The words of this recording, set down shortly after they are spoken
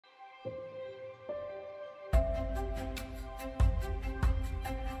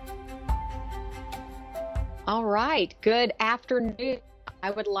All right, good afternoon.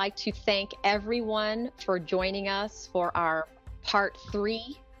 I would like to thank everyone for joining us for our part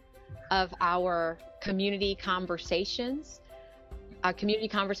three of our community conversations, a community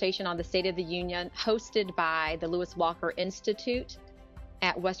conversation on the State of the Union hosted by the Lewis Walker Institute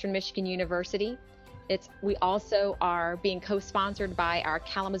at Western Michigan University. We also are being co-sponsored by our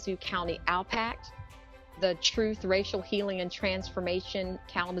Kalamazoo County ALPAC, the Truth, Racial Healing and Transformation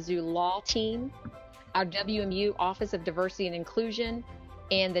Kalamazoo Law Team, our WMU Office of Diversity and Inclusion,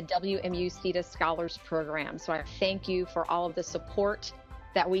 and the WMU CETA Scholars Program. So I thank you for all of the support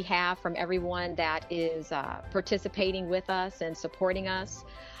that we have from everyone that is participating with us and supporting us.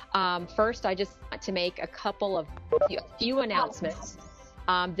 First, I just want to make a few announcements.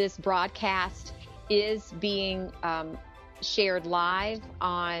 This broadcast is being shared live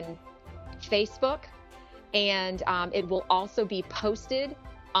on Facebook, and it will also be posted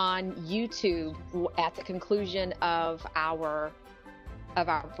on YouTube at the conclusion of our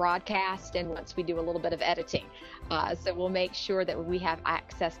broadcast, and once we do a little bit of editing. So we'll make sure that we have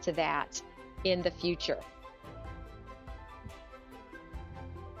access to that in the future.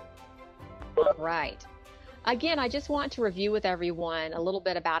 All right. Again, I just want to review with everyone a little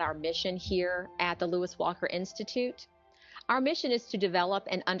bit about our mission here at the Lewis Walker Institute. Our mission is to develop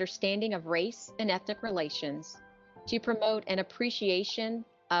an understanding of race and ethnic relations, to promote an appreciation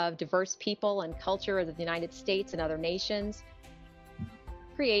of diverse people and culture of the United States and other nations,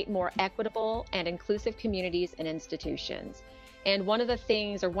 create more equitable and inclusive communities and institutions. And one of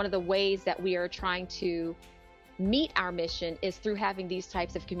the ways that we are trying to meet our mission is through having these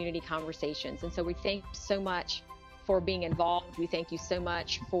types of community conversations. And so we thank you so much for being involved. We thank you so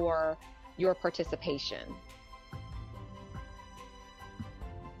much for your participation.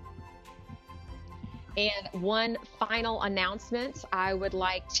 And one final announcement, I would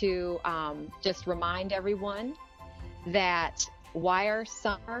like to just remind everyone that WIRE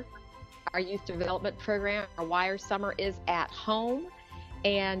Summer, our youth development program, our WIRE Summer is at home,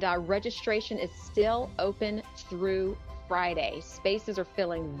 and registration is still open through Friday. Spaces are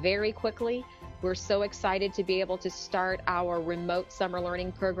filling very quickly. We're so excited to be able to start our remote summer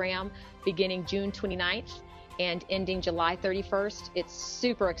learning program beginning June 29th and ending July 31st. It's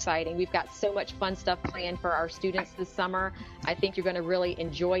super exciting. We've got so much fun stuff planned for our students this summer. I think you're going to really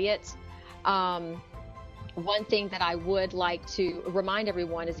enjoy it. One thing that I would like to remind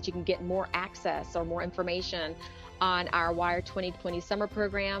everyone is that you can get more access or more information on our WIRE 2020 summer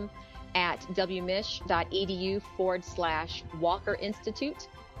program at wmich.edu/Walker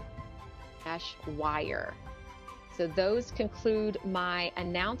Institute/WIRE. So those conclude my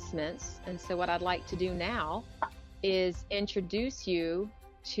announcements. And so what I'd like to do now is introduce you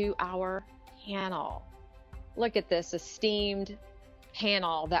to our panel. Look at this esteemed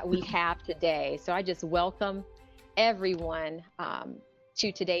panel that we have today. So I just welcome everyone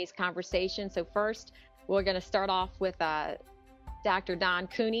to today's conversation. So first, we're going to start off with Dr. Don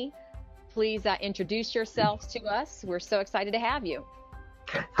Cooney. Please introduce yourselves to us. We're so excited to have you.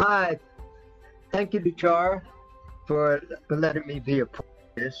 Hi. Thank you, Luchara, for letting me be a part of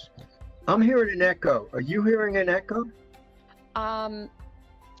this. I'm hearing an echo. Are you hearing an echo? Not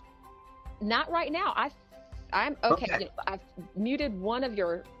right now. I'm okay. Okay. I've muted one of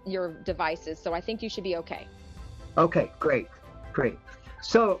your devices, so I think you should be okay. Okay, great.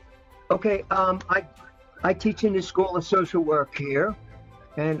 So, okay, I teach in the School of Social Work here,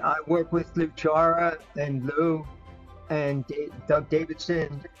 and I work with Luchara and Lou and Doug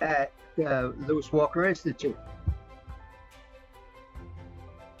Davidson at Lewis Walker Institute.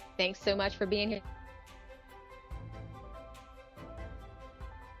 Thanks so much for being here.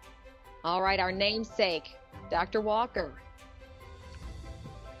 All right, our namesake, Dr. Walker.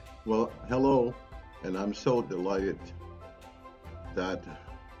 Well, hello, and I'm so delighted that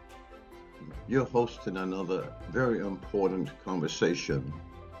you're hosting another very important conversation,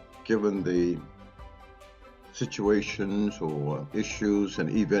 given the situations or issues and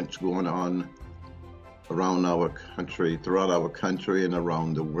events going on around our country, throughout our country and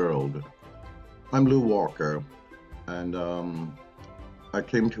around the world. I'm Lou Walker, and I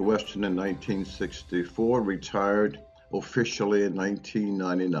came to Western in 1964, retired officially in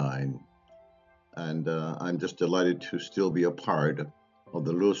 1999. And I'm just delighted to still be a part of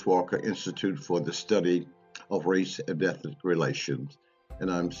the Lewis Walker Institute for the Study of Race and Ethnic Relations.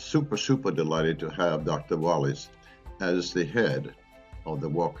 And I'm super delighted to have Dr. Wallace as the head of the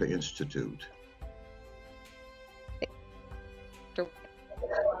Walker Institute.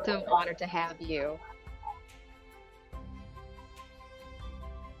 So honored to have you.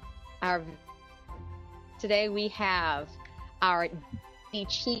 Today we have our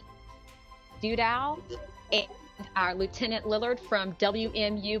Chief Dudal and our Lieutenant Lillard from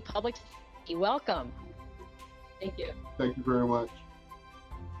WMU Public Safety. Welcome. Thank you. Thank you very much.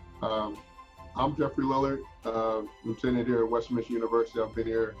 I'm Jeffrey Lillard, Lieutenant here at Western Michigan University. I've been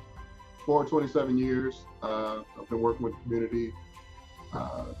here for 27 years. I've been working with the community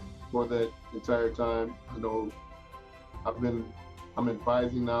for that entire time. I know I'm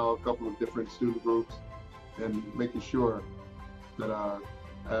advising now a couple of different student groups and making sure that I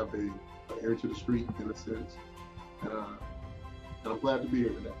have an ear to the street in a sense. And I'm glad to be here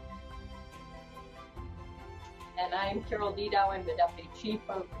today. And I'm Carol Didow. I'm the Deputy Chief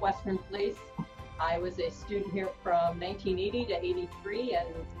of Western Police. I was a student here from 1980 to 83 and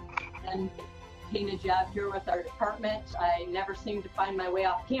then gained a job here with our department. I never seemed to find my way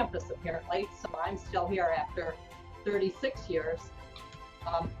off campus apparently, so I'm still here after 36 years.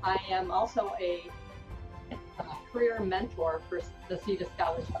 I am also a career mentor for the CETA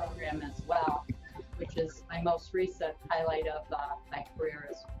Scholars Program as well, which is my most recent highlight of my career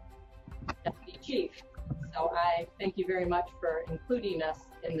as Deputy Chief. So I thank you very much for including us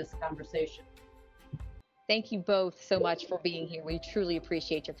in this conversation. Thank you both so much for being here. We truly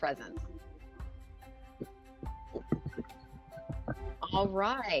appreciate your presence. All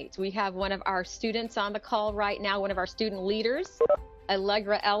right, we have one of our students on the call right now, one of our student leaders,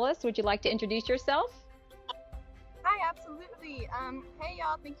 Allegra Ellis. Would you like to introduce yourself? Hi, absolutely. Hey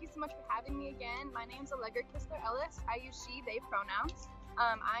y'all, thank you so much for having me again. My name's Allegra Kistler Ellis. I use she, they pronouns.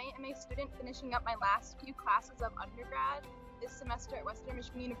 I am a student finishing up my last few classes of undergrad this semester at Western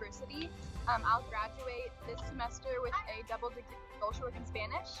Michigan University. I'll graduate this semester with a double degree in social work and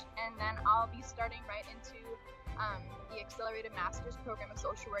Spanish, and then I'll be starting right into the accelerated master's program of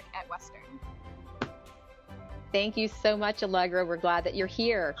social work at Western. Thank you so much, Allegra. We're glad that you're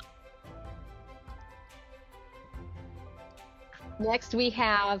here. Next, we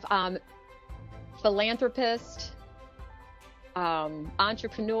have philanthropist,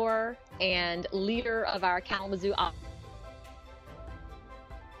 entrepreneur, and leader of our Kalamazoo office.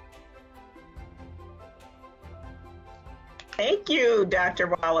 Thank you,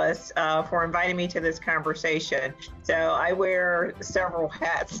 Dr. Wallace, for inviting me to this conversation. So I wear several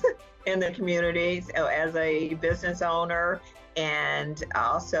hats in the community as a business owner and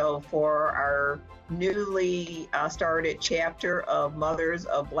also for our newly started chapter of Mothers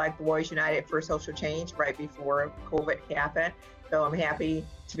of Black Boys United for Social Change right before COVID happened. So I'm happy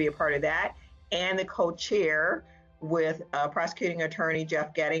to be a part of that. And the co-chair with prosecuting attorney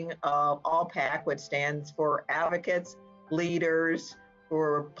Jeff Getting of ALLPAC, which stands for Advocates, Leaders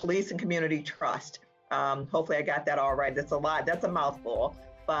for Police and Community Trust. Hopefully I got that all right. That's a lot, that's a mouthful,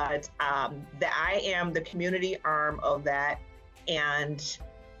 but I am the community arm of that. And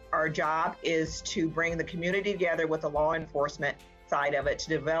our job is to bring the community together with the law enforcement side of it to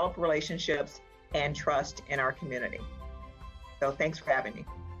develop relationships and trust in our community. So thanks for having me.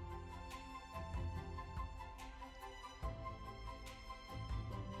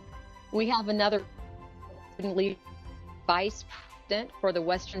 We have another student leader, Vice President for the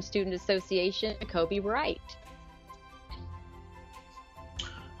Western Student Association, Jacoby Wright.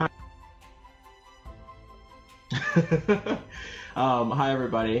 Hi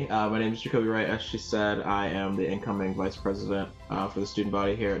everybody, my name is Jacoby Wright. As she said, I am the incoming Vice President for the student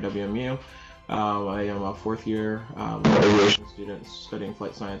body here at WMU. I am a fourth year student studying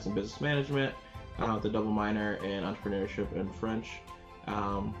flight science and business management with a double minor in entrepreneurship and French.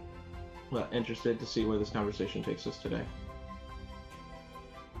 But interested to see where this conversation takes us today.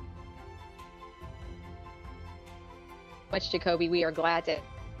 Much, Jacoby. We are glad to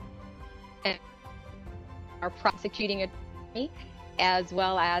our prosecuting attorney, as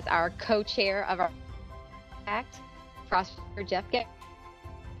well as our co-chair of our act, Prosecutor Jeff Getting.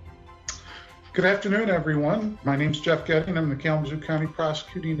 Good afternoon, everyone. My name's Jeff Getting. I'm the Kalamazoo County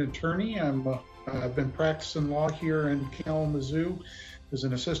prosecuting attorney. I've been practicing law here in Kalamazoo as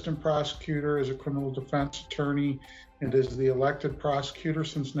an assistant prosecutor, as a criminal defense attorney, and as the elected prosecutor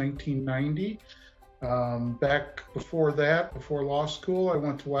since 1990. Back before that, before law school, I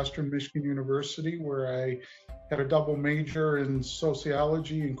went to Western Michigan University, where I had a double major in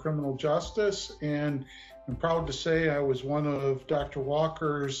sociology and criminal justice. And I'm proud to say I was one of Dr.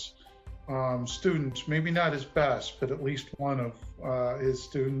 Walker's students, maybe not his best, but at least one of his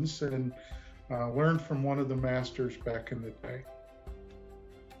students, and learned from one of the masters back in the day.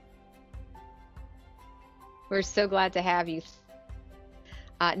 We're so glad to have you.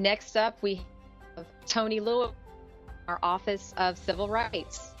 Next up, we have Tony Lewis, our Office of Civil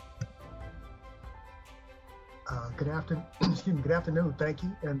Rights. Good afternoon. Excuse me. Good afternoon. Thank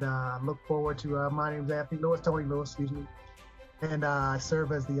you, and I look forward to. My name is Anthony Lewis. Tony Lewis. Excuse me. and I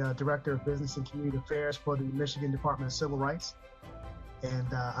serve as the Director of Business and Community Affairs for the Michigan Department of Civil Rights.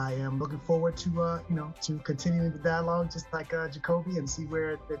 And I am looking forward to, to continuing the dialogue, just like Jacoby, and see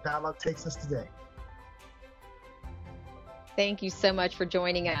where the dialogue takes us today. Thank you so much for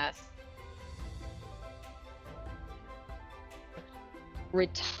joining us.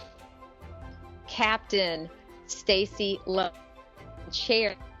 Captain Stacy Love,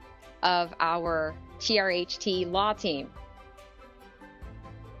 chair of our TRHT law team.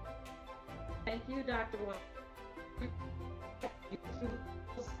 Thank you, Dr.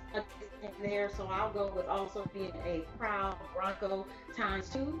 There, so I'll go with also being a proud Bronco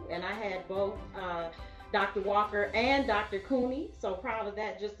 ×2, and I had both Dr. Walker and Dr. Cooney, so proud of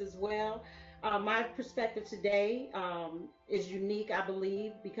that just as well. My perspective today is unique, I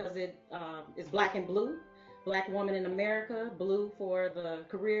believe, because it is black and blue. Black woman in America, blue for the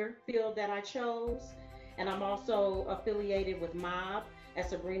career field that I chose. And I'm also affiliated with MOB, as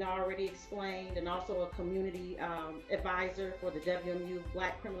Sabrina already explained, and also a community advisor for the WMU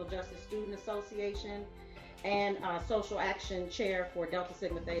Black Criminal Justice Student Association, and social action chair for Delta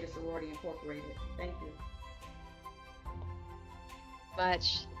Sigma Theta Sorority Incorporated. Thank you.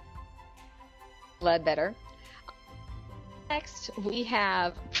 Much. Ledbetter. Next, we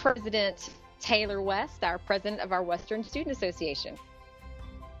have President Taylor West, our president of our Western Student Association.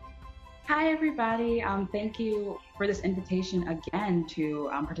 Hi, everybody. Thank you for this invitation again to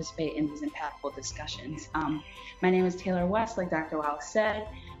participate in these impactful discussions. My name is Taylor West, like Dr. Wallace said.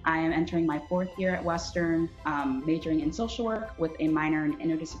 I am entering my 4th year at Western, majoring in social work with a minor in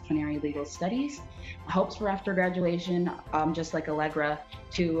interdisciplinary legal studies. Hopes for after graduation, just like Allegra,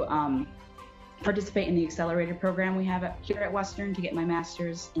 to participate in the accelerated program we have here at Western to get my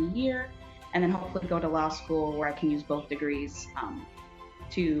master's in a year, and then hopefully go to law school where I can use both degrees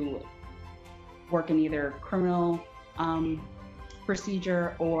to work in either criminal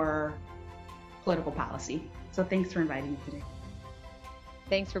procedure or political policy. So thanks for inviting me today.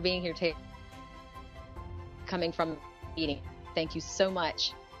 Thanks for being here, Taylor. Coming from the meeting, thank you so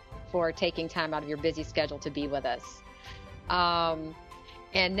much for taking time out of your busy schedule to be with us.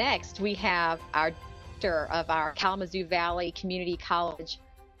 And next, we have our director of our Kalamazoo Valley Community College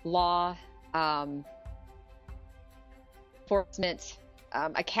Law Enforcement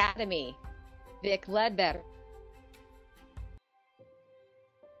Academy, Vic Ledbetter.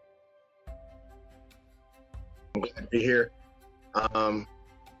 I'm glad to be here. I'm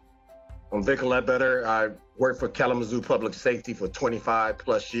Vic Ledbetter. I worked for Kalamazoo Public Safety for 25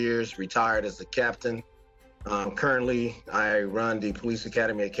 plus years, retired as a captain. Currently, I run the Police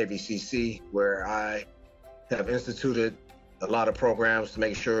Academy at KVCC, where I have instituted a lot of programs to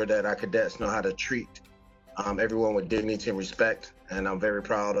make sure that our cadets know how to treat everyone with dignity and respect. And I'm very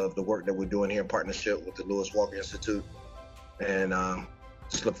proud of the work that we're doing here in partnership with the Lewis Walker Institute. And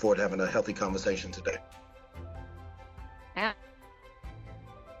just look forward to having a healthy conversation today. Yeah.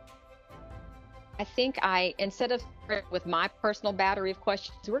 I think instead of with my personal battery of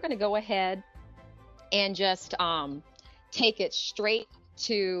questions, we're going to go ahead and just take it straight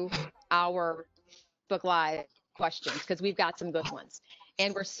to our Facebook Live questions, because we've got some good ones.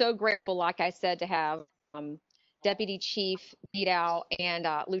 And we're so grateful, like I said, to have Deputy Chief Didow and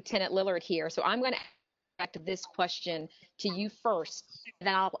Lieutenant Lillard here. So I'm going to ask this question to you first, and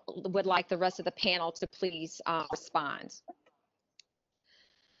then I would like the rest of the panel to please respond.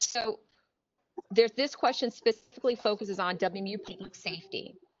 So this question specifically focuses on WMU public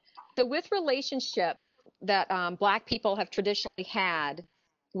safety. So with relationship that Black people have traditionally had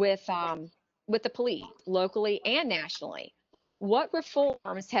with the police, locally and nationally, what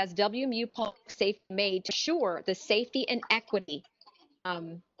reforms has WMU public safety made to ensure the safety and equity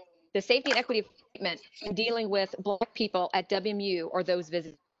of treatment in dealing with Black people at WMU or those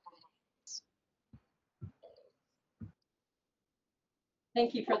visitors?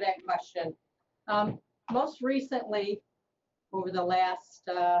 Thank you for that question. Most recently, over the last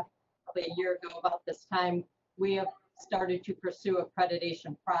probably a year ago about this time, we have started to pursue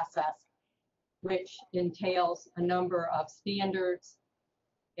accreditation process, which entails a number of standards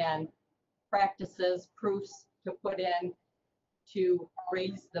and practices, proofs to put in to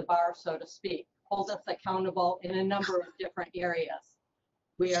raise the bar, so to speak, hold us accountable in a number of different areas.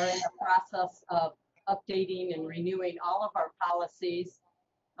 We are in the process of updating and renewing all of our policies,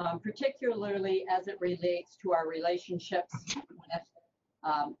 particularly as it relates to our relationships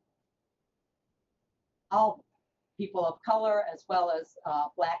with all people of color, as well as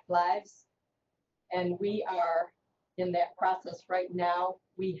Black lives. And we are in that process right now.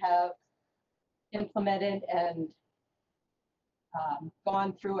 We have implemented and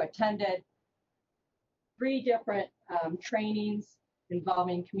gone through, attended 3 different trainings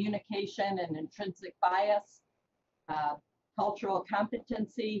involving communication and intrinsic bias, cultural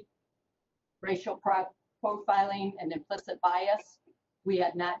competency, racial profiling, and implicit bias. We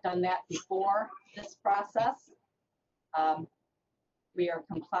had not done that before this process. We are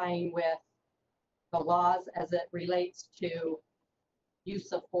complying with the laws as it relates to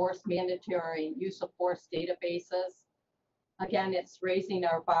use of force, mandatory use of force databases. Again, it's raising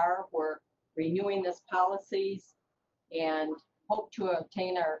our bar. We're renewing this policies and hope to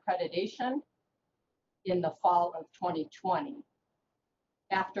obtain our accreditation in the fall of 2020.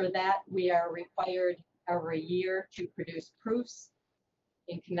 After that, we are required every year to produce proofs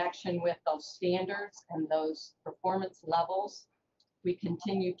in connection with those standards and those performance levels. We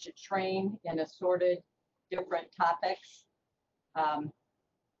continue to train in assorted different topics.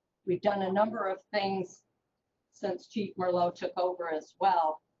 We've done a number of things since Chief Merlot took over as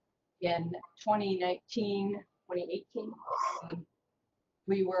well. In 2018,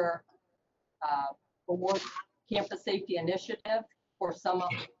 we were awarded Campus Safety Initiative for some of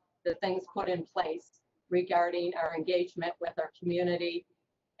the things put in place regarding our engagement with our community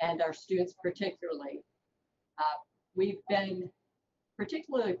and our students particularly. We've been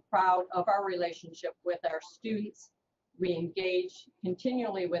particularly proud of our relationship with our students. We engage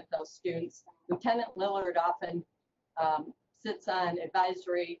continually with those students. Lieutenant Lillard often sits on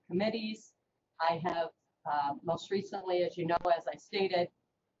advisory committees. I have most recently, as you know, as I stated,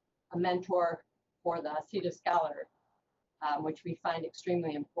 a mentor for the CETA Scholar, which we find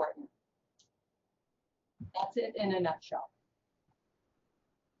extremely important. That's it in a nutshell.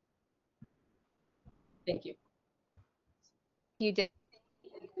 Thank you. You did.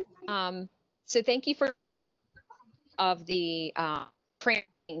 So thank you for of the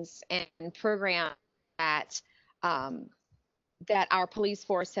trainings and programs that that our police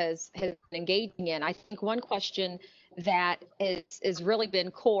force has been engaging in. I think one question that is really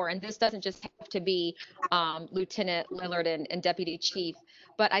been core, and this doesn't just have to be Lieutenant Lillard and Deputy Chief,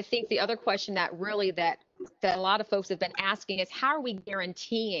 but I think the other question that really that a lot of folks have been asking is, how are we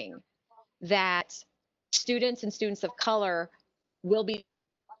guaranteeing that students and students of color will be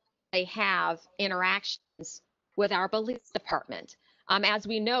they have interactions with our police department? As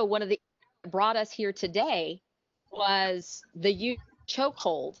we know, one of the that brought us here today was the youth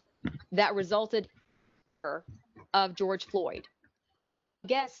chokehold that resulted of George Floyd. I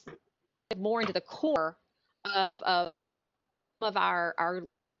guess more into the core of our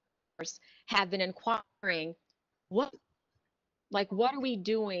leaders have been inquiring what are we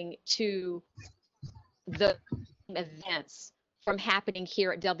doing to the events from happening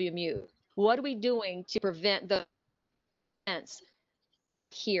here at WMU? What are we doing to prevent the events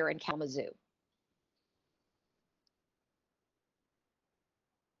here in Kalamazoo?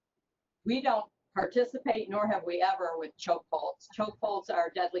 We don't participate, nor have we ever, with chokeholds. Chokeholds are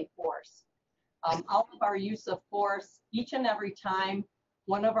a deadly force. All of our use of force, each and every time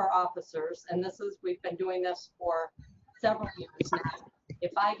one of our officers, and we've been doing this for several years now,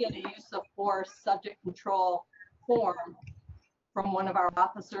 if I get a use of force subject control form from one of our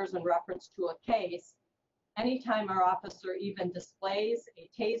officers in reference to a case, anytime our officer even displays a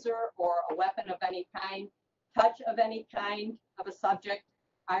taser or a weapon of any kind, touch of any kind of a subject,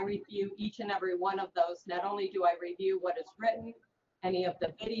 I review each and every one of those. Not only do I review what is written, any of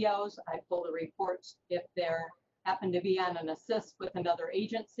the videos, I pull the reports. If there happen to be on an assist with another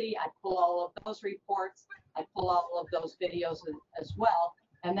agency, I pull all of those reports. I pull all of those videos as well.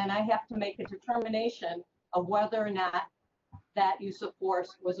 And then I have to make a determination of whether or not that use of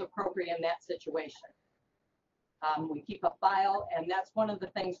force was appropriate in that situation. We keep a file, and that's one of the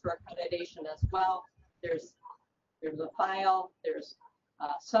things for accreditation as well. There's a file, there's a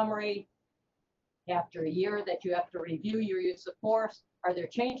summary after a year that you have to review your use of force. Are there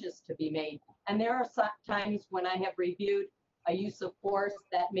changes to be made? And there are times when I have reviewed a use of force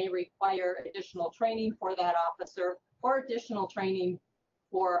that may require additional training for that officer or additional training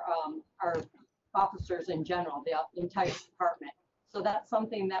for our officers in general, the entire department. So that's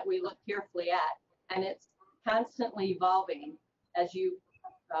something that we look carefully at, and it's constantly evolving, as you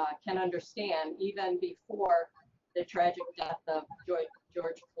can understand, even before the tragic death of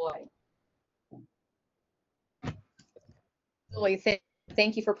George Floyd. Absolutely.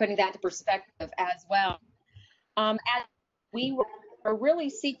 Thank you for putting that into perspective as well. As we were really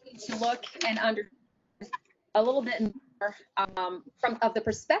seeking to look and under a little bit more of the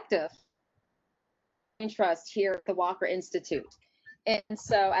perspective interest here at the Walker Institute, and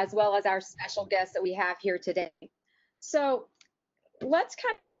so as well as our special guests that we have here today. So let's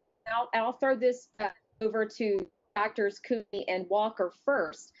I'll throw this over to Doctors Cooney and Walker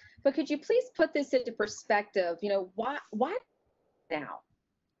first, but could you please put this into perspective? Why now?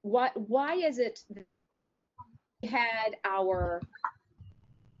 Why is it that we had our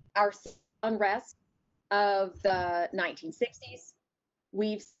unrest of the 1960s?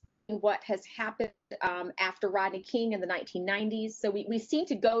 We've seen what has happened after Rodney King in the 1990s. So we seem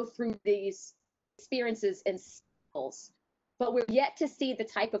to go through these experiences in cycles, but we're yet to see the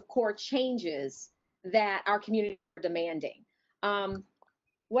type of core changes that our community are demanding.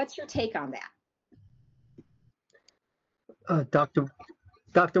 What's your take on that?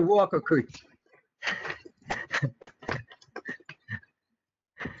 Dr. Walker, could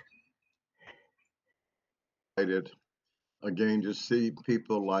Again, to see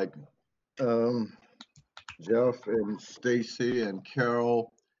people like Jeff and Stacy and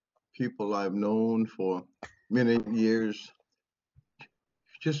Carol, people I've known for many years,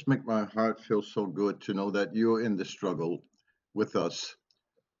 just make my heart feel so good to know that you're in the struggle with us.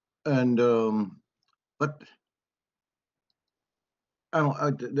 And but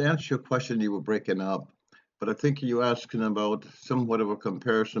to answer your question, you were breaking up, but I think you're asking about somewhat of a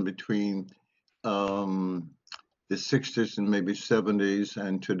comparison between the 60s and maybe 70s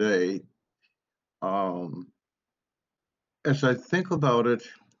and today. As I think about it,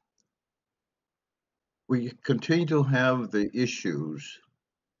 we continue to have the issues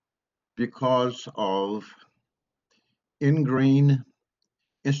because of ingrained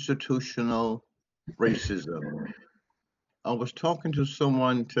institutional racism. I was talking to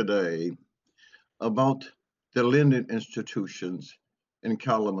someone today about the lending institutions in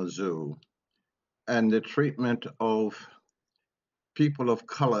Kalamazoo and the treatment of people of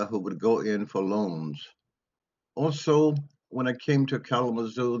color who would go in for loans. Also, when I came to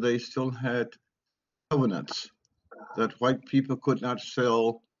Kalamazoo, they still had covenants that white people could not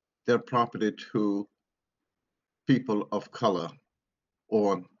sell their property to people of color,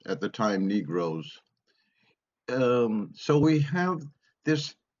 or at the time, Negroes. So we have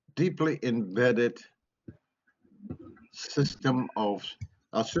this deeply embedded system of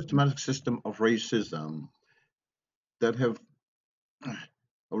a systematic system of racism that have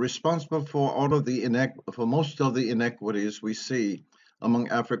are responsible for all of the for most of the inequities we see among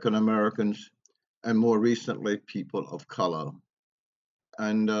African Americans and more recently people of color.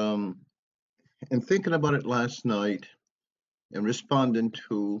 And in thinking about it last night and responding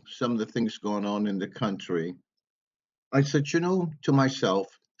to some of the things going on in the country, I said, to myself,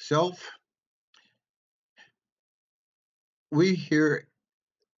 we here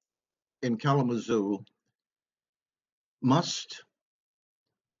in Kalamazoo must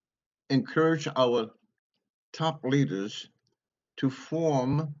encourage our top leaders to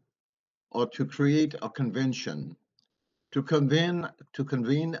form or to create a convention, to convene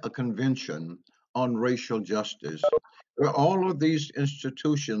a convention on racial justice, where all of these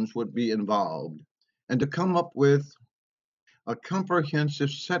institutions would be involved, and to come up with a comprehensive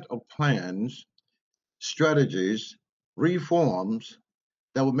set of plans, strategies, reforms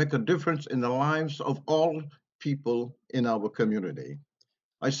that will make a difference in the lives of all people in our community.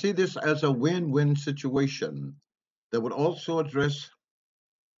 I see this as a win-win situation that would also address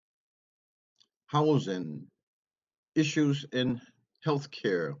housing, issues in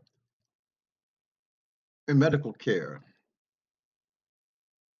healthcare, in medical care.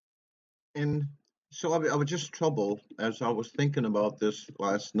 And so I was just troubled as I was thinking about this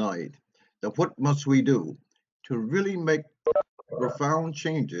last night, that what must we do to really make profound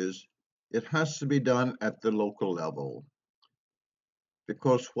changes? It has to be done at the local level.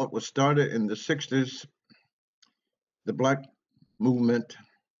 Because what was started in the 60s, the Black movement,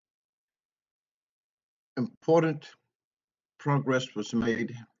 important progress was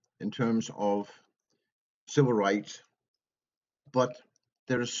made in terms of civil rights, but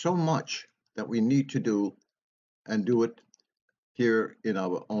there is so much that we need to do and do it here in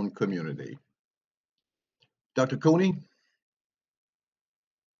our own community. Dr. Cooney?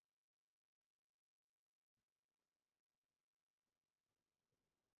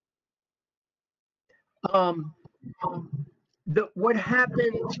 What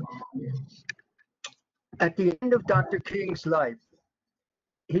happened at the end of Dr. King's life,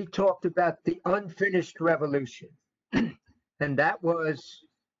 he talked about the unfinished revolution, and that was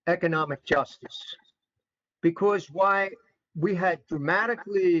economic justice. Because why we had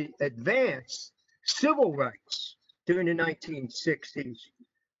dramatically advanced civil rights during the 1960s,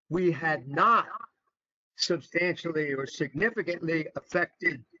 we had not substantially or significantly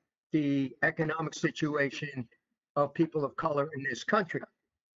affected the economic situation of people of color in this country.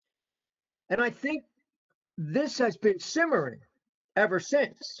 And I think this has been simmering ever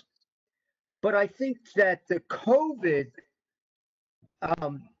since. But I think that the COVID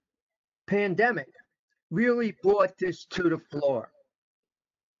pandemic really brought this to the floor.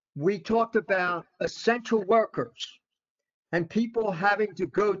 We talked about essential workers and people having to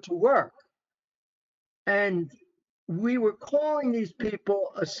go to work. And we were calling these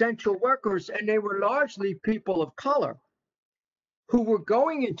people essential workers, and they were largely people of color who were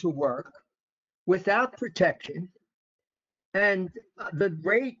going into work without protection. And the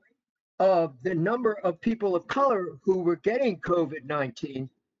rate of the number of people of color who were getting COVID-19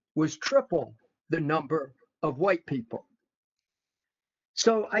 was triple the number of white people.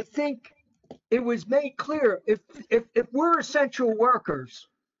 So I think it was made clear if we're essential workers,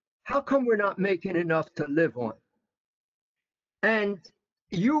 how come we're not making enough to live on? And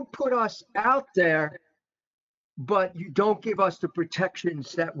you put us out there, but you don't give us the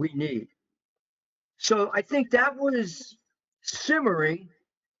protections that we need. So I think that was simmering.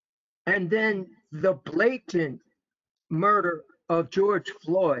 And then the blatant murder of George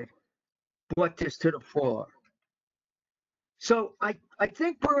Floyd brought this to the fore. So I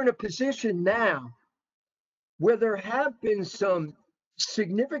think we're in a position now where there have been some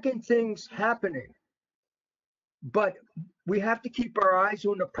significant things happening, but we have to keep our eyes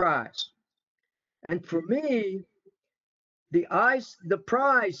on the prize. And for me, the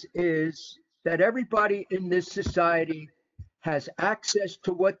prize is that everybody in this society has access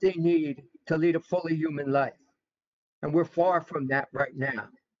to what they need to lead a fully human life. And we're far from that right now.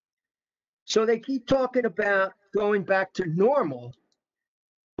 So they keep talking about going back to normal,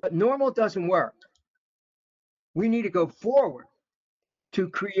 but normal doesn't work. We need to go forward to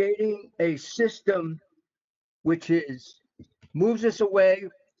creating a system which moves us away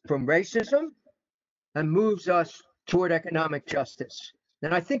from racism and moves us toward economic justice.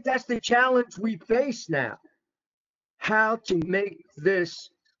 And I think that's the challenge we face now, how to make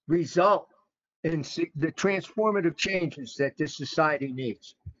this result in the transformative changes that this society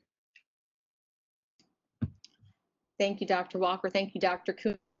needs. Thank you, Dr. Walker. Thank you, Dr.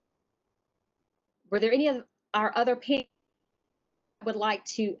 Cooney. Were there any of our other panelists would like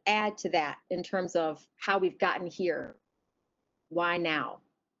to add to that in terms of how we've gotten here? Why now?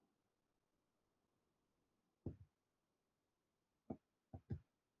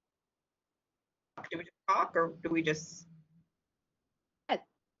 Do we just talk or do we just?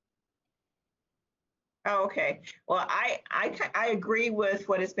 Oh, okay. Well, I agree with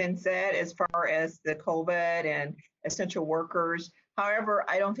what has been said as far as the COVID and essential workers. However,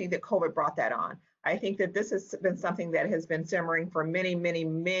 I don't think that COVID brought that on. I think that this has been something that has been simmering for many, many,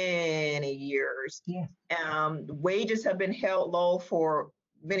 many years. Yeah. Wages have been held low for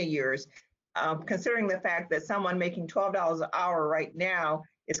many years. Considering the fact that someone making $12 an hour right now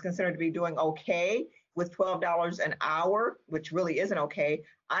is considered to be doing okay with $12 an hour, which really isn't okay.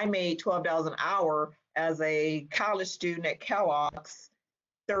 I made $12 an hour as a college student at Kellogg's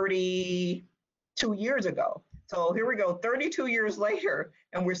 32 years ago. So here we go, 32 years later,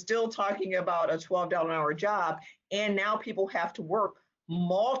 and we're still talking about a $12 an hour job. And now people have to work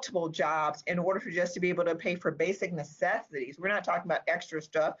multiple jobs in order for just to be able to pay for basic necessities. We're not talking about extra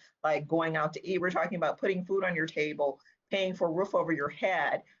stuff like going out to eat. We're talking about putting food on your table, paying for a roof over your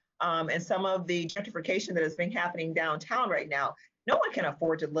head. And some of the gentrification that has been happening downtown right now, no one can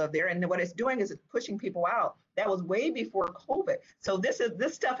afford to live there. And what it's doing is it's pushing people out. That was way before COVID. So this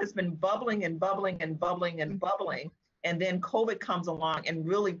stuff has been bubbling and bubbling and bubbling and bubbling. And then COVID comes along and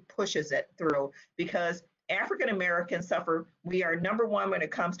really pushes it through, because African Americans suffer. We are number one when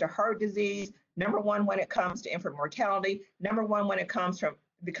it comes to heart disease, number one when it comes to infant mortality, number one when it comes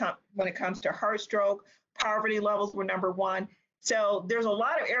to heart stroke. Poverty levels were number one. So there's a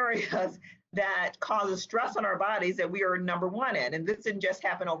lot of areas that causes stress on our bodies that we are number one in. And this didn't just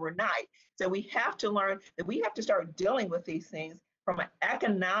happen overnight. So we have to learn that we have to start dealing with these things from an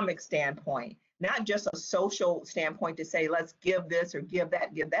economic standpoint, not just a social standpoint to say, let's give this or give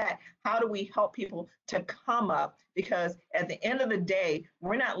that, give that. How do we help people to come up? Because at the end of the day,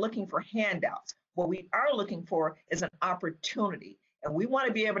 we're not looking for handouts. What we are looking for is an opportunity. And we want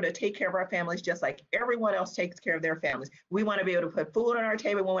to be able to take care of our families just like everyone else takes care of their families. We want to be able to put food on our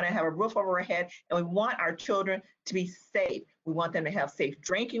table. We want to have a roof over our head. And we want our children to be safe. We want them to have safe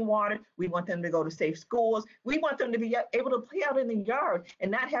drinking water. We want them to go to safe schools. We want them to be able to play out in the yard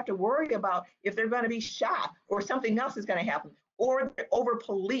and not have to worry about if they're going to be shot or something else is going to happen, or they're over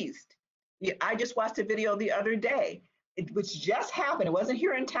policed. I just watched a video the other day, which just happened. It wasn't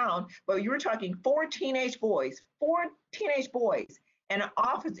here in town, but you were talking four teenage boys. In an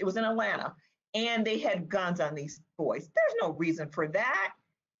office, it was in Atlanta, and they had guns on these boys. There's no reason for that.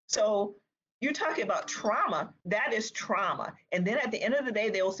 So You're talking about trauma. That is trauma. And then at the end of the day,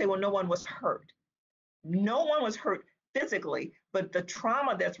 they will say, well, no one was hurt. No one was hurt physically, but the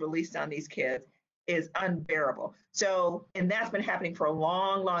trauma that's released on these kids is unbearable. So, and that's been happening for a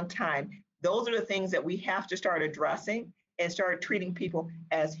long, long time. Those are the things that we have to start addressing and start treating people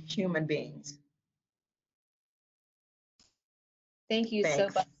as human beings. Thank you so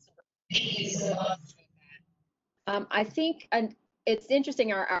Thanks. much. I think it's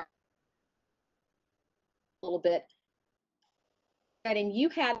interesting, our a little bit. And you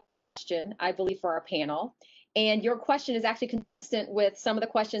had a question, I believe, for our panel, and your question is actually consistent with some of the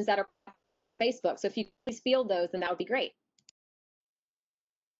questions that are on Facebook. So if you please field those, then that would be great.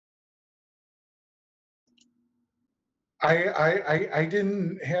 I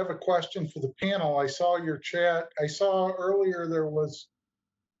didn't have a question for the panel. I saw your chat. I saw earlier there was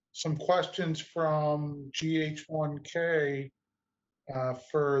some questions from GH1K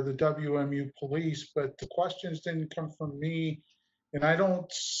for the WMU police, but the questions didn't come from me, and I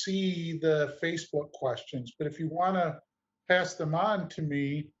don't see the Facebook questions. But if you want to pass them on to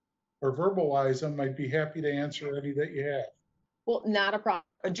me or verbalize them, I'd be happy to answer any that you have. Well, not a problem.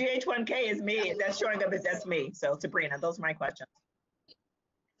 GH1K is me. That's showing up that that's me. So Sabrina, those are my questions.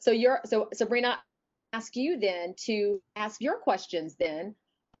 So Sabrina, ask you then to ask your questions then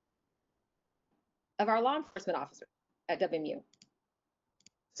of our law enforcement officer at WMU.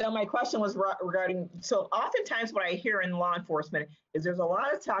 So my question was regarding, so oftentimes what I hear in law enforcement is there's a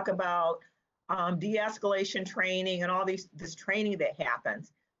lot of talk about de-escalation training and all this training that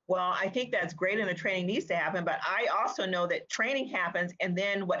happens. Well, I think that's great and the training needs to happen, but I also know that training happens and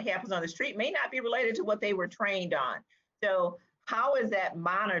then what happens on the street may not be related to what they were trained on. So how is that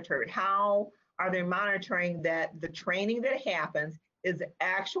monitored? How are they monitoring that the training that happens is the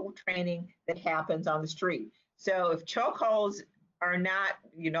actual training that happens on the street? So if chokeholds are not,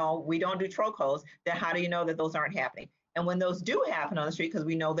 we don't do chokeholds, then how do you know that those aren't happening? And when those do happen on the street, because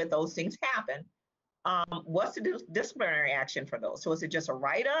we know that those things happen, what's the disciplinary action for those? So is it just a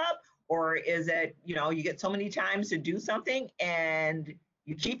write-up, or is it, you get so many times to do something and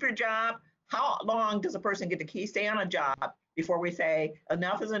you keep your job? How long does a person get to stay on a job before we say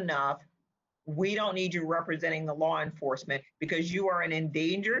enough is enough? We don't need you representing the law enforcement because you are an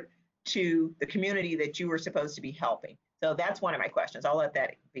endanger to the community that you were supposed to be helping. So that's one of my questions. I'll let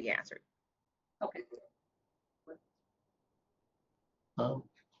that be answered. Okay.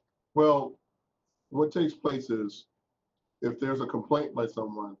 Well, what takes place is if there's a complaint by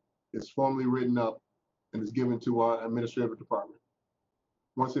someone, it's formally written up and is given to our administrative department.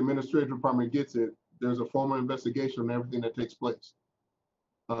 Once the administrative department gets it, there's a formal investigation on everything that takes place.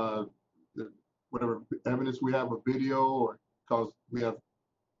 Whatever evidence we have of video, or because we have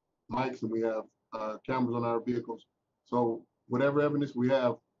mics and we have cameras on our vehicles. So whatever evidence we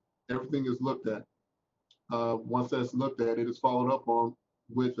have, everything is looked at. Once that's looked at, it is followed up on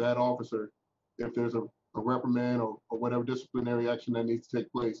with that officer. If there's a reprimand or whatever disciplinary action that needs to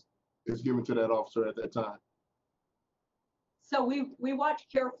take place, is given to that officer at that time. So we watch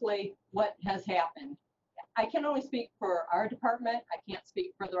carefully what has happened. I can only speak for our department. I can't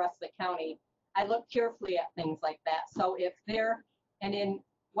speak for the rest of the county. I look carefully at things like that. So if and in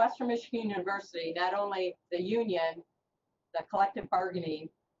Western Michigan University, not only the union, the collective bargaining,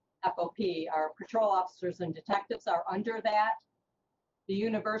 FOP, our patrol officers and detectives are under that. The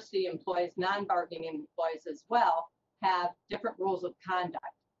university employees, non-bargaining employees as well, have different rules of conduct.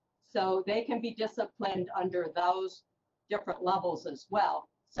 So they can be disciplined under those different levels as well.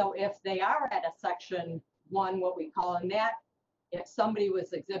 So if they are at a section 1, what we call in that, if somebody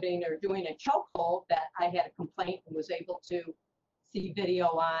was exhibiting or doing a chokehold that I had a complaint and was able to see video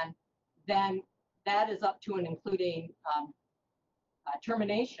on, then that is up to and including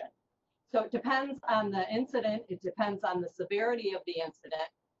termination. So it depends on the incident. It depends on the severity of the incident,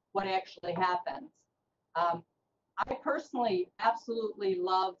 what actually happens. I personally absolutely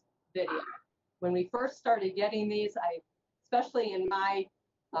love video. When we first started getting these, especially in my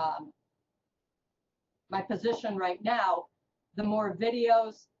my position right now, the more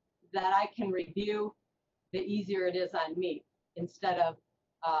videos that I can review, the easier it is on me instead of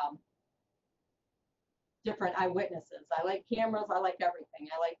different eyewitnesses. I like cameras. I like everything.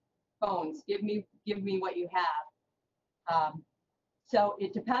 I like phones. Give me what you have. So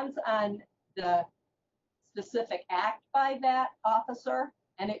it depends on the specific act by that officer,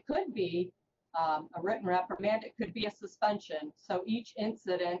 and it could be a written reprimand. It could be a suspension. So each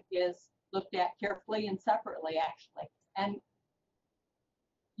incident is looked at carefully and separately, actually. And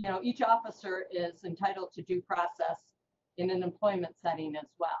each officer is entitled to due process in an employment setting as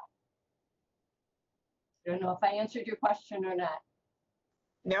well. I don't know if I answered your question or not.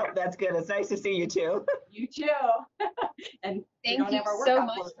 Nope, that's good. It's nice to see you too. You too. And we Thank don't you have our so workout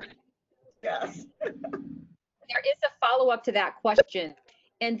much. clothes. Yes. There is a follow-up to that question,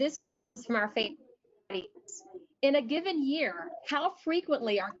 and this is from our favorite audience. In a given year, how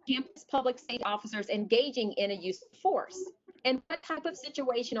frequently are campus public safety officers engaging in a use of force? And what type of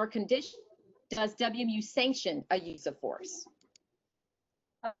situation or condition does WMU sanction a use of force?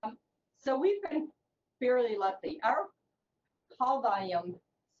 So we've been fairly lucky. Our call volume,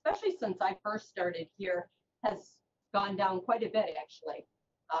 especially since I first started here, has gone down quite a bit, actually.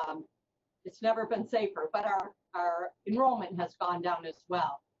 It's never been safer, but our enrollment has gone down as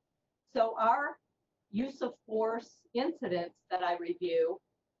well. So our use of force incidents that I review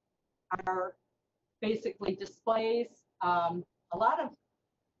are basically displays, a lot of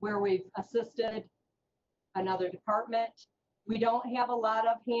where we've assisted another department. We don't have a lot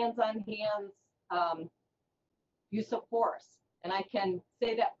of hands-on-hands use of force, and I can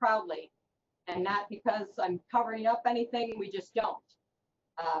say that proudly, and not because I'm covering up anything, we just don't.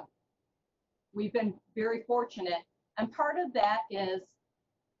 We've been very fortunate, and part of that is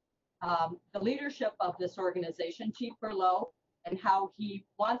the leadership of this organization, Chief Berlow, and how he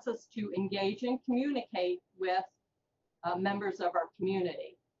wants us to engage and communicate with members of our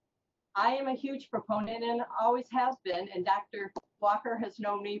community. I am a huge proponent and always has been, and Dr. Walker has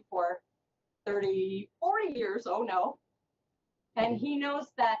known me for 30, 40 years, oh no. And he knows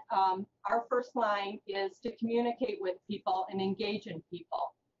that our first line is to communicate with people and engage in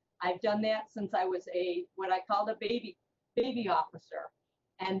people. I've done that since I was what I called a baby officer.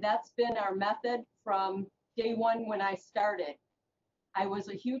 And that's been our method from day one when I started. I was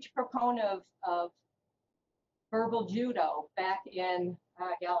a huge proponent of verbal judo back in,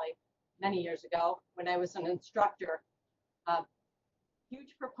 many years ago when I was an instructor.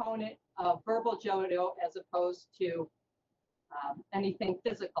 Huge proponent of verbal judo as opposed to anything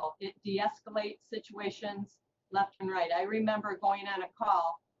physical. It de-escalates situations left and right. I remember going on a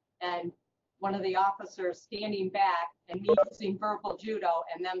call and one of the officers standing back and me using verbal judo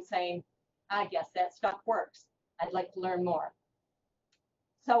and them saying, I guess that stuff works. I'd like to learn more.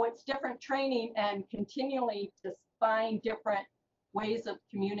 So it's different training and continually to find different ways of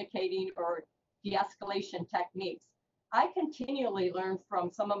communicating or de-escalation techniques. I continually learn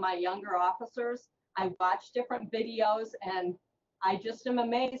from some of my younger officers. I watch different videos and I just am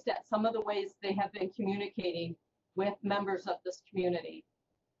amazed at some of the ways they have been communicating with members of this community.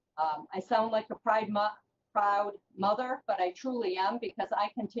 I sound like a proud mother, but I truly am because I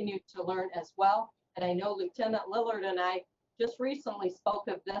continue to learn as well. And I know Lieutenant Lillard and I just recently spoke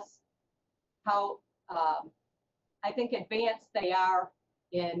of this, how I think advanced they are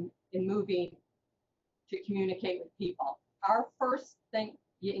in moving to communicate with people. Our first thing,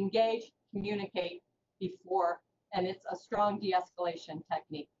 you engage, communicate before, and it's a strong de-escalation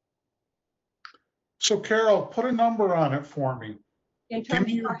technique. So Carol, put a number on it for me. Give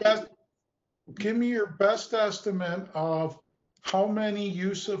me your best estimate of how many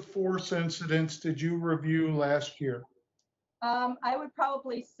use of force incidents did you review last year? I would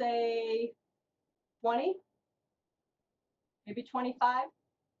probably say 20, maybe 25.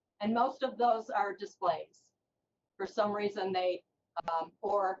 And most of those are displays. For some reason they,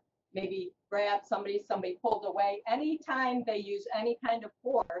 or maybe grab somebody pulled away. Anytime they use any kind of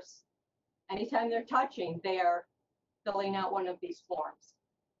force, anytime they're touching, they are filling out one of these forms.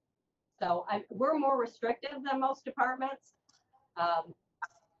 So we're more restrictive than most departments,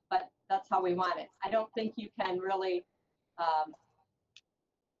 but that's how we want it. I don't think you can really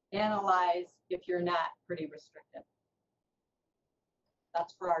analyze if you're not pretty restrictive.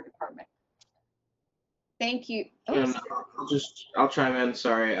 That's for our department. Thank you. And I'll chime in.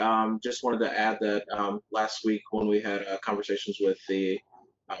 Sorry. Just wanted to add that last week when we had conversations with the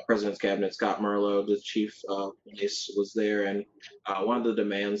President's Cabinet, Scott Merlo, the chief of police, was there, and one of the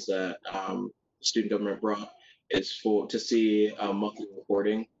demands that student government brought is to see monthly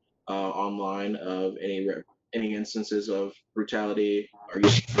reporting online of any instances of brutality or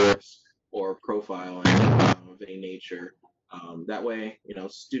use of force or profiling of any nature. That way,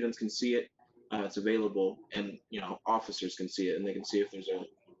 students can see it. It's available, and officers can see it, and they can see if there's a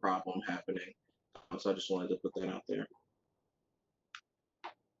problem happening. So I just wanted to put that out there.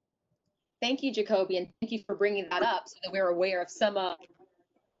 Thank you, Jacoby, and thank you for bringing that up so that we're aware of some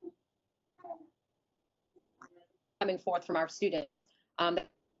coming forth from our students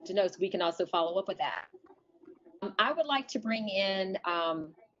to know, so we can also follow up with that. I would like to bring in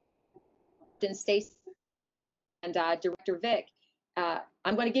Stacey and Director Vic.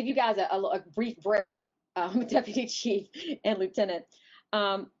 I'm going to give you guys a brief break, Deputy Chief and Lieutenant.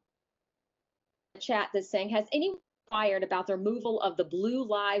 Chat that's saying, has anyone inquired about the removal of the Blue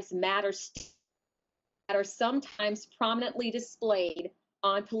Lives Matter that are sometimes prominently displayed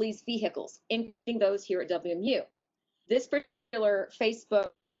on police vehicles, including those here at WMU. This particular Facebook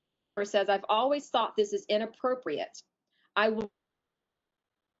says, I've always thought this is inappropriate. I will,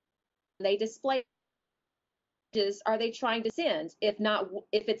 they display, are they trying to send, if not,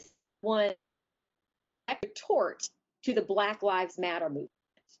 if it's one retort to the Black Lives Matter movement?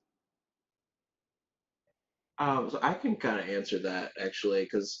 So I can kind of answer that actually,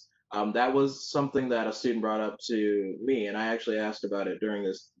 because that was something that a student brought up to me, and I actually asked about it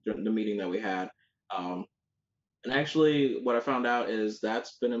during the meeting that we had. Um, and actually, what I found out is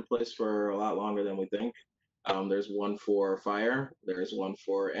that's been in place for a lot longer than we think. There's one for fire, there's one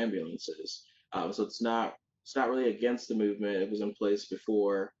for ambulances. So it's not really against the movement. It was in place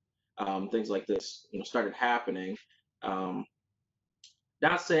before things like this started happening. Um,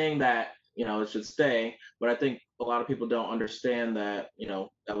 Not saying that it should stay, but I think a lot of people don't understand that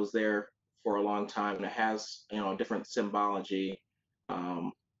that was there for a long time and it has a different symbology.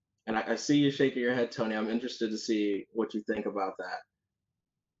 Um, and I see you shaking your head, Tony. I'm interested to see what you think about that.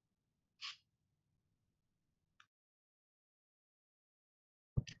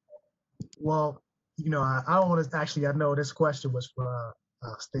 Well, I don't want to actually. I know this question was for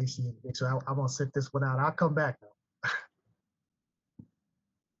Stacy and Vic, so I won't sit this one out. I'll come back though.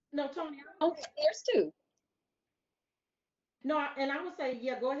 No, Tony. Oh, there's two. No, and I would say,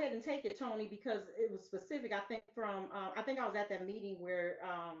 yeah, go ahead and take it, Tony, because it was specific. I think I think I was at that meeting where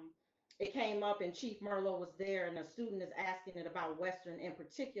it came up and Chief Merlot was there, and a student is asking it about Western in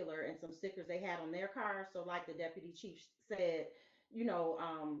particular and some stickers they had on their car. So, like the deputy chief said,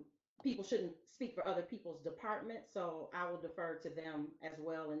 people shouldn't speak for other people's departments. So I will defer to them as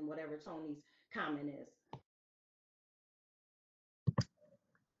well in whatever Tony's comment is.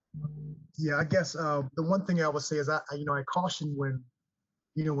 Yeah, I guess the one thing I would say is I caution when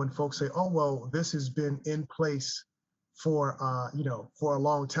when folks say, oh well, this has been in place for for a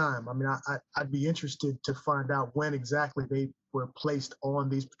long time. I mean, I'd be interested to find out when exactly they were placed on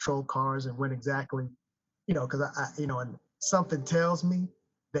these patrol cars and when exactly, because I and something tells me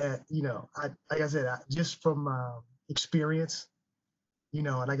that like I said, just from experience, and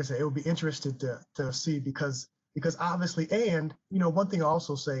like I said, it would be interested to see because obviously, and one thing I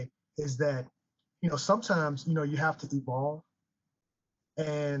also say is that sometimes you have to evolve,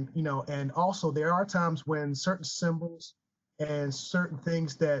 and and also there are times when certain symbols and certain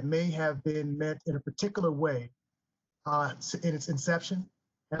things that may have been meant in a particular way in its inception,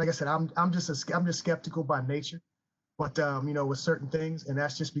 and like I said, I'm just skeptical by nature, but with certain things, and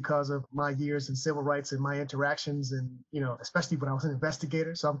that's just because of my years in civil rights and my interactions, and especially when I was an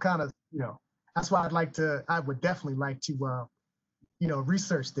investigator. So I'm kind of that's why I would definitely like to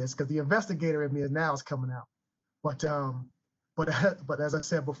research this, because the investigator in me now is coming out. But but as I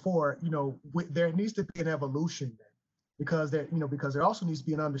said before, there needs to be an evolution there, because there also needs to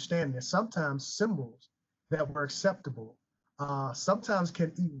be an understanding that sometimes symbols that were acceptable sometimes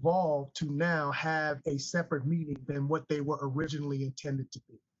can evolve to now have a separate meaning than what they were originally intended to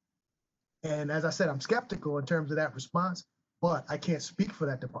be. And as I said, I'm skeptical in terms of that response, but I can't speak for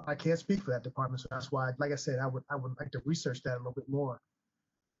that department. I can't speak for that department, so that's why, like I said, I would like to research that a little bit more.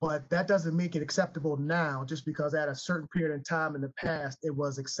 But that doesn't make it acceptable now, just because at a certain period in time in the past it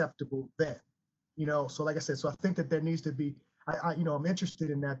was acceptable then. So like I said, so I think that there needs to be. I'm interested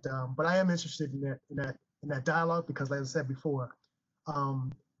in that, but I am interested in that dialogue, because, like I said before,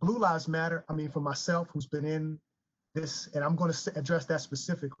 Blue Lives Matter. I mean, for myself, who's been in this, and I'm going to address that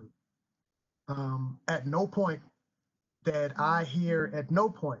specifically. At no point that I hear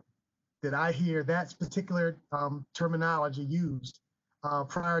that particular terminology used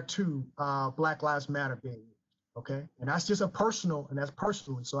prior to Black Lives Matter being used. Okay, and that's just that's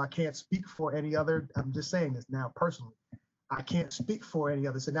personally. So I can't speak for any other. I'm just saying this now personally. I can't speak for any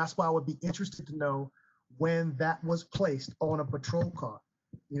others, and that's why I would be interested to know when that was placed on a patrol car.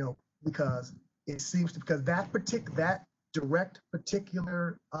 Because it seems because that direct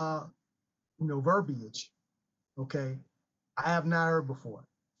particular verbiage, okay, I have not heard before.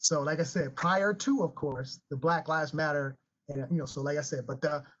 So like I said, prior to, of course, the Black Lives Matter, and so like I said, but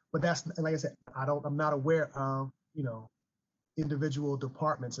that's, like I said, I'm not aware of individual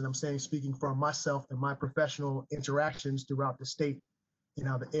departments, and I'm saying, speaking from myself and my professional interactions throughout the state in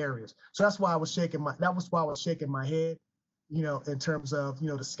other areas. So that's why I was shaking my head, in terms of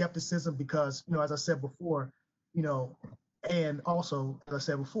the skepticism, because as I said before, and also as I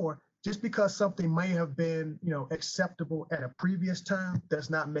said before, just because something may have been acceptable at a previous time does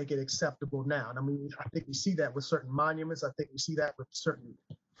not make it acceptable now. And I mean, I think we see that with certain monuments. I think we see that with certain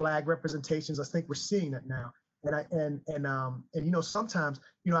flag representations. I think we're seeing that now. And you know, sometimes,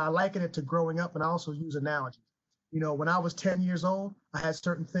 you know, I liken it to growing up, and I also use analogies. You know, when I was 10 years old, I had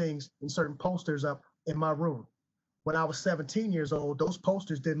certain things and certain posters up in my room. When I was 17 years old, those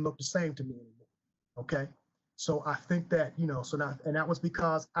posters didn't look the same to me anymore. Okay. So I think that, you know, so now, and that was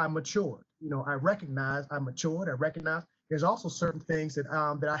because I matured. You know, I matured. I recognized there's also certain things that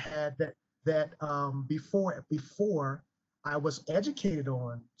I had before I was educated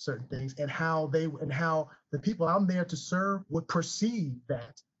on certain things, and how the people I'm there to serve would perceive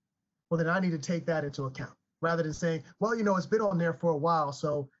that. Well, then I need to take that into account rather than saying, well, you know, it's been on there for a while,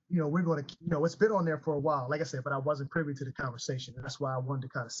 so you know, we're going to, you know, it's been on there for a while, like I said, but I wasn't privy to the conversation, and that's why I wanted to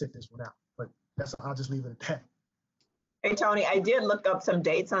kind of sit this one out. But I'll just leave it at that. Hey, Tony, I did look up some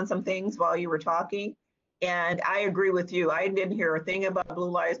dates on some things while you were talking, and I agree with you. I didn't hear a thing about Blue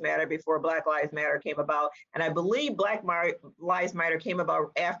Lives Matter before Black Lives Matter came about, and I believe Lives Matter came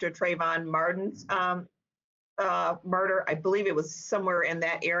about after Trayvon Martin's murder. I believe it was somewhere in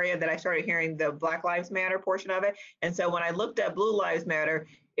that area that I started hearing the Black Lives Matter portion of it. And so when I looked at Blue Lives Matter,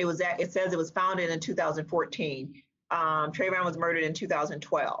 it says it was founded in 2014. Trayvon was murdered in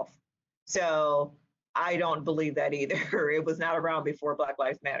 2012. So I don't believe that either. It was not around before Black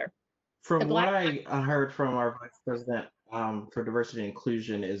Lives Matter. From what I heard from our vice president for diversity and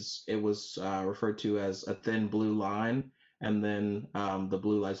inclusion, is it was referred to as a thin blue line, and then the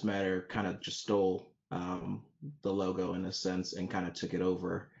Blue Lives Matter kind of just stole the logo in a sense and kind of took it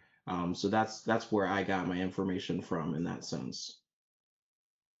over. So that's where I got my information from in that sense.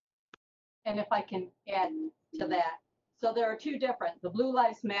 And if I can add to that, so there are two different. The Blue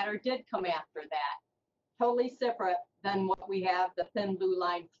Lives Matter did come after that, totally separate than what we have, the thin blue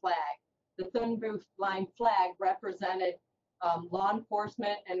line flag. The thin blue line flag represented law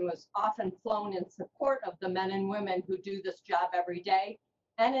enforcement and was often flown in support of the men and women who do this job every day,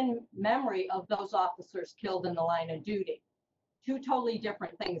 and in memory of those officers killed in the line of duty. Two totally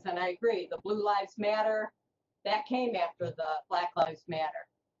different things. And I agree, the Blue Lives Matter, that came after the Black Lives Matter.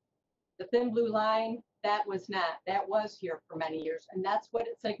 The thin blue line, that was not. That was here for many years. And that's what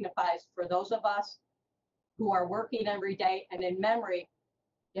it signifies for those of us who are working every day. And in memory,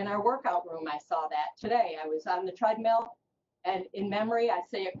 in our workout room, I saw that today. I was on the treadmill, and in memory, I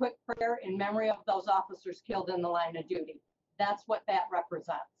say a quick prayer in memory of those officers killed in the line of duty. That's what that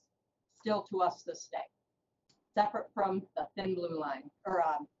represents, still to us this day, separate from the thin blue line, or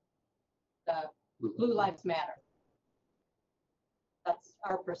the Blue Lives Matter. That's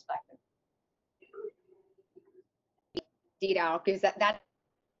our perspective. Because that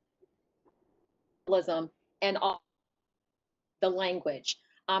and all the language.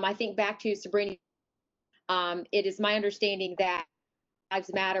 I think back to Sabrina. It is my understanding that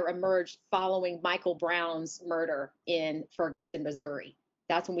Lives Matter emerged following Michael Brown's murder in Ferguson, Missouri.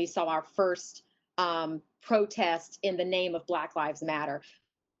 That's when we saw our first protest in the name of Black Lives Matter.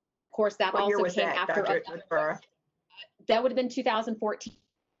 Of course, that what also came that, after. That would have been 2014.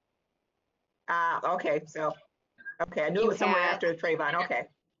 Okay, so okay, I knew it was somewhere after Trayvon. Okay.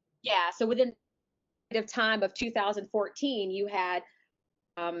 Yeah, so within of time of 2014, you had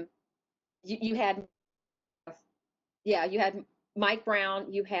you had Mike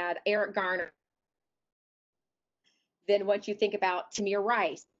Brown, you had Eric Garner. Then once you think about Tamir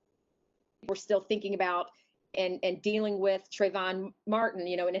Rice, we're still thinking about and dealing with Trayvon Martin,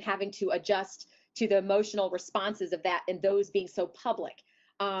 you know, and having to adjust to the emotional responses of that and those being so public.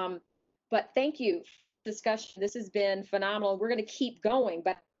 But thank you for the discussion. This has been phenomenal. We're going to keep going,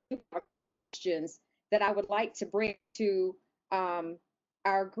 but questions that I would like to bring to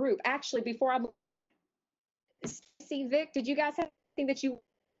our group. Actually, before I see Vic, did you guys have anything that you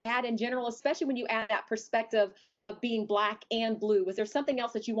add in general, especially when you add that perspective of being Black and blue? Was there something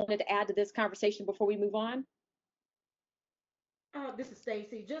else that you wanted to add to this conversation before we move on? This is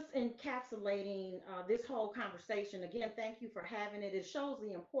Stacy. Just encapsulating this whole conversation. Again, thank you for having it. It shows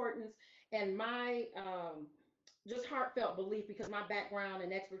the importance, and my just heartfelt belief, because my background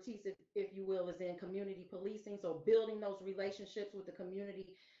and expertise, if you will, is in community policing. So building those relationships with the community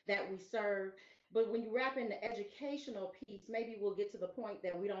that we serve. But when you wrap in the educational piece, maybe we'll get to the point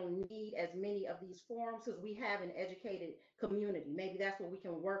that we don't need as many of these forums because we have an educated community. Maybe that's what we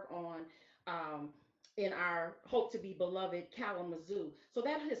can work on in our hope to be beloved Kalamazoo. So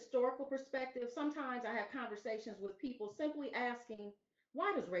that historical perspective, sometimes I have conversations with people simply asking,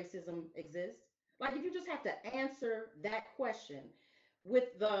 why does racism exist? Like, if you just have to answer that question,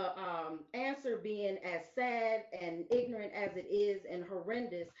 with the answer being as sad and ignorant as it is and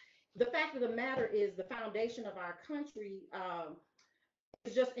horrendous, the fact of the matter is the foundation of our country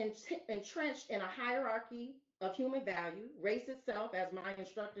is just entrenched in a hierarchy of human value. Race itself, as my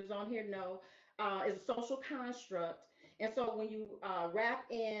instructors on here know, is a social construct. And so when you wrap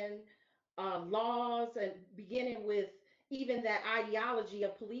in laws and beginning with even that ideology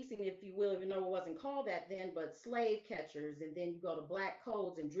of policing, if you will, even though it wasn't called that then, but slave catchers, and then you go to black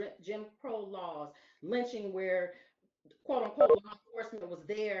codes and Jim Crow laws, lynching where quote unquote law enforcement was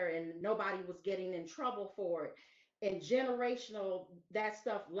there and nobody was getting in trouble for it, and generational that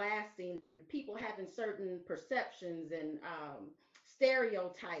stuff lasting, people having certain perceptions and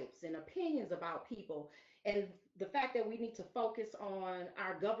stereotypes and opinions about people, and the fact that we need to focus on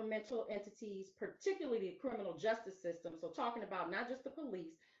our governmental entities, particularly the criminal justice system. So talking about not just the police,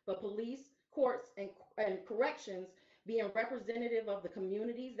 but police, courts, and corrections being representative of the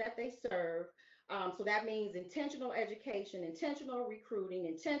communities that they serve. So that means intentional education, intentional recruiting,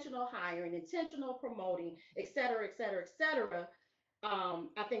 intentional hiring, intentional promoting, et cetera, et cetera, et cetera.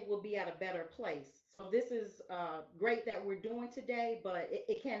 I think we'll be at a better place. So this is great that we're doing today, but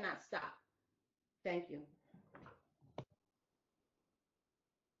it cannot stop. Thank you.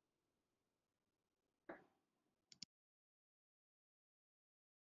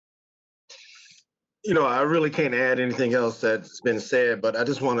 You know, I really can't add anything else that's been said, but I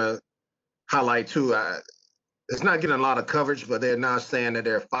just want to highlight too. It's not getting a lot of coverage, but they're now saying that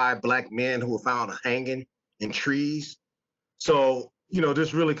there are 5 black men who were found hanging in trees. So, you know,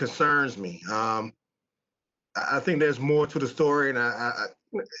 this really concerns me. I think there's more to the story, and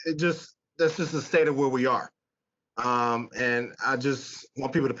it just that's just the state of where we are. And I just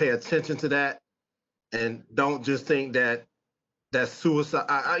want people to pay attention to that and don't just think that that's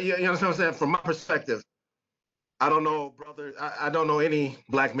suicide. You understand what I'm saying? From my perspective, I don't know, brother. I don't know any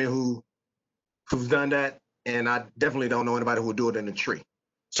black men who's done that, and I definitely don't know anybody who would do it in a tree.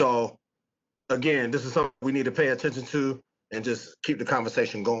 So again, this is something we need to pay attention to and just keep the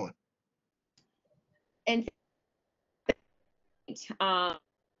conversation going. And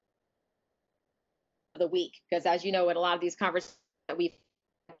the week, because as you know, in a lot of these conversations that we've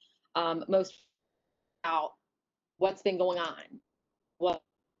most about what's been going on, what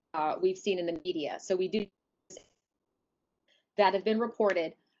we've seen in the media. So we do that have been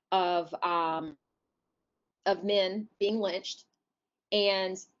reported of men being lynched,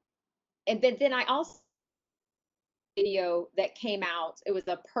 and then I also video that came out. It was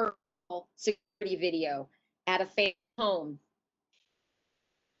a personal security video at a family home.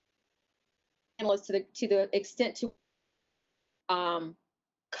 To the extent to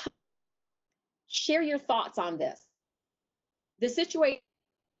share your thoughts on this. The situation,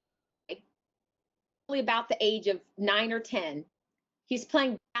 about the age of 9 or 10, he's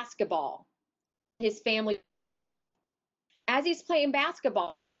playing basketball. His family, as he's playing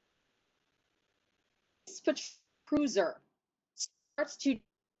basketball, this cruiser starts to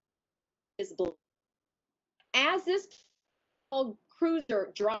his blood. As this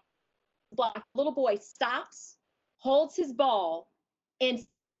cruiser drives, little boy stops, holds his ball, and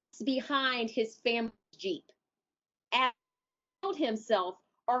behind his family's Jeep, and shield himself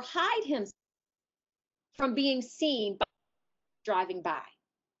or hide himself from being seen by driving by.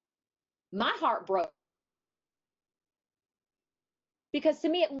 My heart broke, because to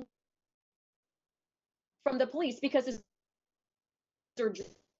me, it from the police, because his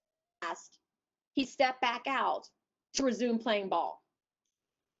he stepped back out to resume playing ball.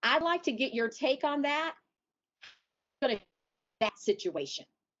 I'd like to get your take on that situation,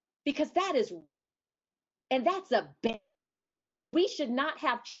 because that is, and that's a bad. We should not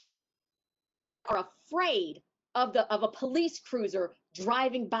have are afraid of a police cruiser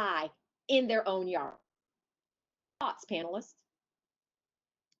driving by in their own yard. Thoughts, panelists?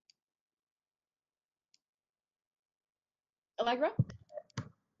 Allegra?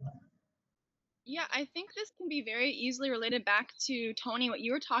 Yeah, I think this can be very easily related back to Tony, what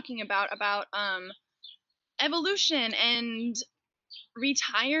you were talking about evolution and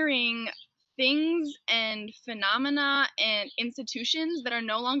retiring things and phenomena and institutions that are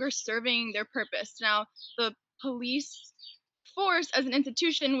no longer serving their purpose. Now, the police force as an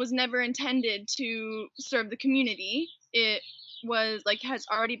institution was never intended to serve the community. It was, like has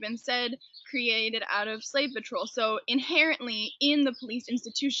already been said, created out of slave patrol. So inherently in the police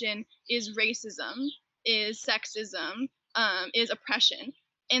institution is racism, is sexism, is oppression.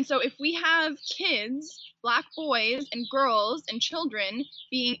 And so if we have kids, Black boys and girls and children,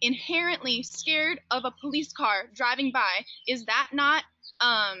 being inherently scared of a police car driving by, is that not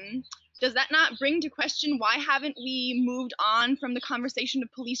does that not bring to question why haven't we moved on from the conversation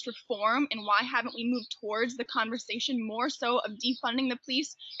of police reform, and why haven't we moved towards the conversation more so of defunding the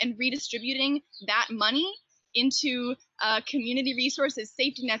police and redistributing that money into community resources,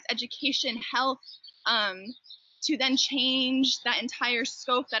 safety nets, education, health, to then change that entire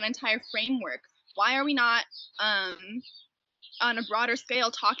scope, that entire framework? Why are we not on a broader scale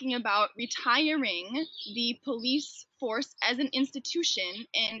talking about retiring the police force as an institution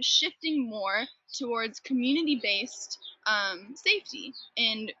and shifting more towards community-based safety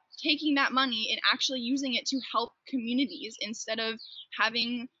and taking that money and actually using it to help communities instead of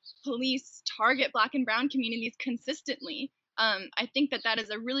having police target Black and brown communities consistently? I think that that is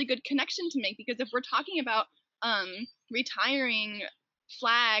a really good connection to make, because if we're talking about retiring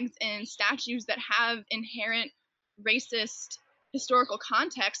flags and statues that have inherent racist historical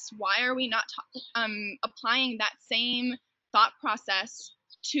context, why are we not applying that same thought process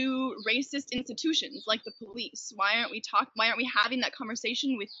to racist institutions like the police? Why aren't we having that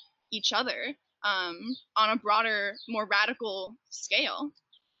conversation with each other on a broader, more radical scale?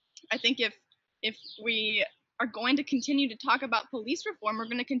 I think if we are going to continue to talk about police reform, we're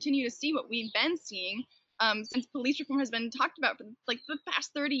going to continue to see what we've been seeing since police reform has been talked about for like the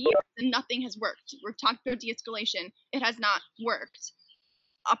past 30 years, and nothing has worked. We've talked about de-escalation. It has not worked.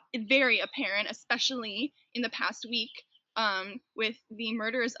 Very apparent, especially in the past week with the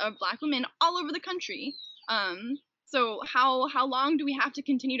murders of Black women all over the country. So how long do we have to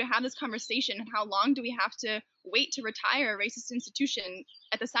continue to have this conversation, and how long do we have to wait to retire a racist institution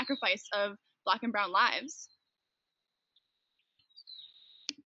at the sacrifice of Black and brown lives?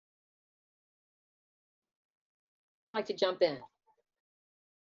 I'd like to jump in.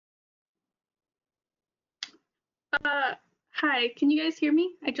 Hi, can you guys hear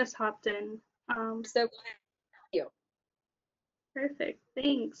me? I just hopped in. So you. Perfect.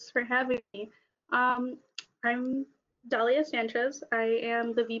 Thanks for having me. I'm Dalia Sanchez. I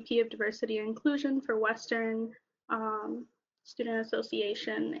am the VP of Diversity and Inclusion for Western Student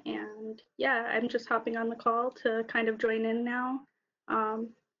Association. And yeah, I'm just hopping on the call to kind of join in now.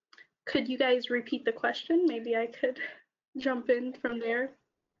 Could you guys repeat the question? Maybe I could jump in from there.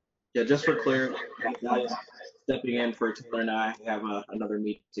 Yeah, just for clarity, stepping in for Taylor and I have another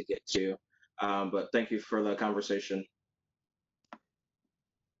meeting to get to, but thank you for the conversation.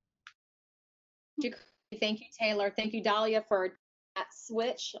 Thank you, Taylor. Thank you, Dahlia, for that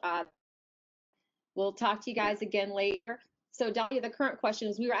switch. We'll talk to you guys again later. So Dahlia, the current question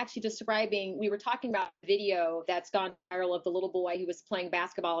is, we were talking about a video that's gone viral of the little boy who was playing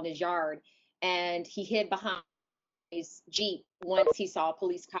basketball in his yard, and he hid behind his Jeep once he saw a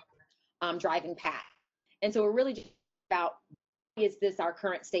police car driving past. And so we're really just about, is this our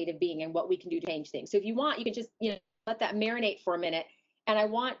current state of being and what we can do to change things? So if you want, you can just let that marinate for a minute. And I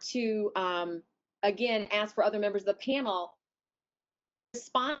want to, again, ask for other members of the panel to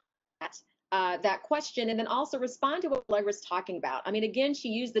respond to that question, and then also respond to what Allegra was talking about. I mean, again, she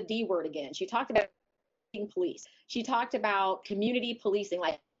used the D word again. She talked about police. She talked about community policing.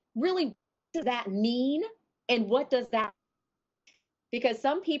 Like, really, what does that mean? And what does that, because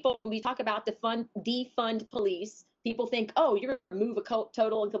some people, when we talk about defund police, people think, oh, you're going to remove a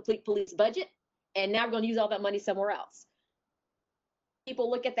total and complete police budget, and now we're going to use all that money somewhere else. People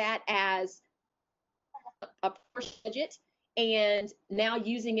look at that as a budget and now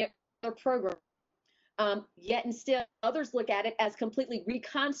using it for a program. Yet instead, others look at it as completely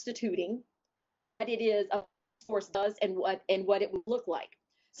reconstituting what it is a force does and what it would look like.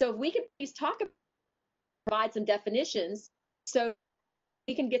 So if we could please provide some definitions, so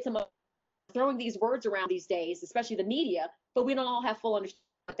we can get some throwing these words around these days, especially the media, but we don't all have full understanding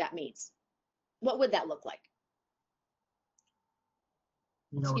what that means. What would that look like?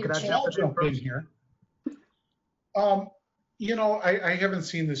 Could I jump in here? I haven't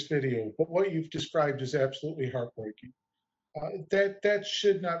seen this video, but what you've described is absolutely heartbreaking. That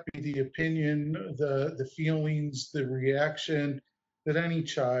should not be the opinion, the feelings, the reaction that any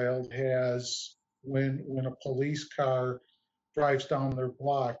child has when a police car drives down their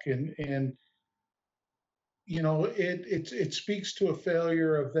block, and it speaks to a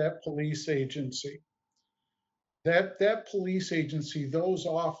failure of that police agency. That police agency, those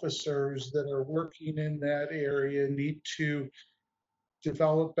officers that are working in that area need to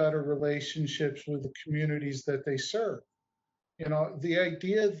develop better relationships with the communities that they serve. The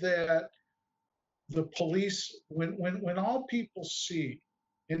idea that the police, when all people see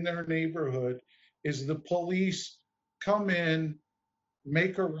in their neighborhood is the police come in,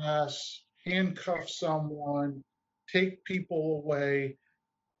 make arrests, handcuff someone, take people away,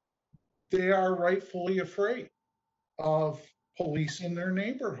 they are rightfully afraid of police in their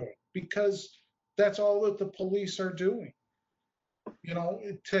neighborhood, because that's all that the police are doing.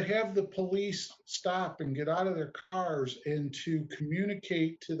 To have the police stop and get out of their cars and to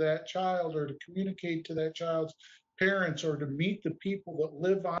communicate to that child, or to communicate to that child's parents, or to meet the people that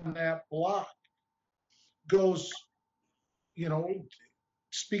live on that block, goes, you know,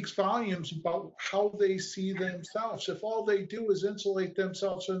 speaks volumes about how they see themselves. If all they do is insulate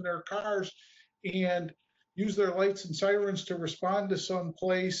themselves in their cars and use their lights and sirens to respond to some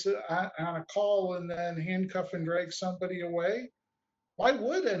place on a call and then handcuff and drag somebody away, why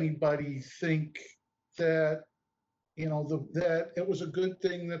would anybody think that, you know, that it was a good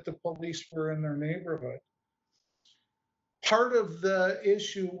thing that the police were in their neighborhood? Part of the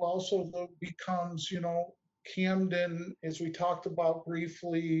issue also though becomes, you know, Camden, as we talked about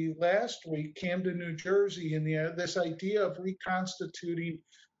briefly last week, Camden, New Jersey, and this idea of reconstituting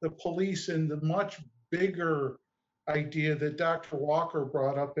the police and the much bigger idea that Dr. Walker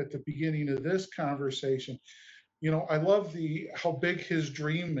brought up at the beginning of this conversation. You know, I love how big his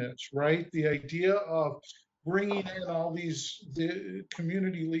dream is, right? The idea of bringing in all the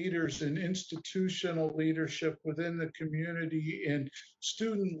community leaders and institutional leadership within the community and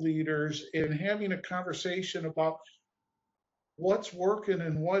student leaders and having a conversation about what's working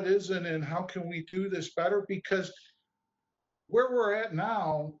and what isn't and how can we do this better, because where we're at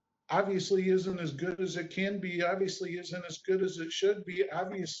now obviously isn't as good as it can be, obviously isn't as good as it should be,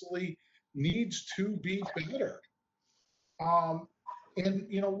 obviously needs to be better. And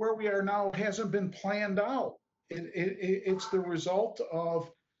you know, where we are now hasn't been planned out. It's the result of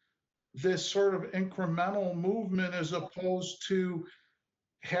this sort of incremental movement as opposed to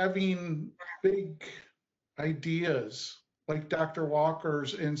having big ideas like Dr.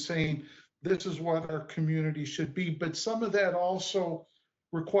 Walker's and saying this is what our community should be. But some of that also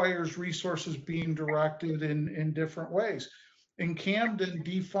requires resources being directed in different ways. In Camden,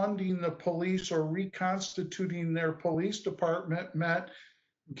 defunding the police or reconstituting their police department meant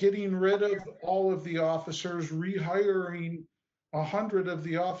getting rid of all of the officers, rehiring 100 of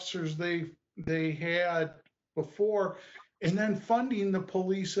the officers they had before, and then funding the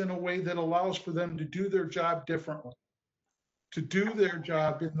police in a way that allows for them to do their job differently, to do their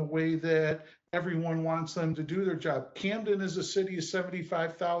job in the way that everyone wants them to do their job. Camden is a city of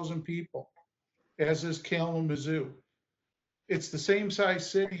 75,000 people, as is Kalamazoo. It's the same size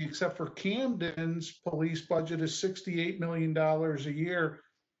city, except for Camden's police budget is $68 million a year.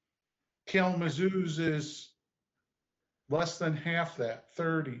 Kalamazoo's is less than half that,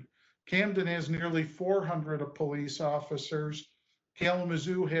 30. Camden has nearly 400 police officers.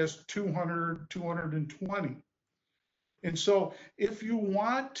 Kalamazoo has 200, 220. And so if you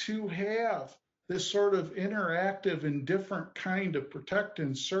want to have this sort of interactive and different kind of protect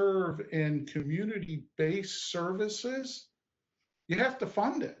and serve and community-based services, you have to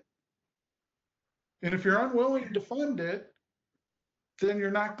fund it. And if you're unwilling to fund it, then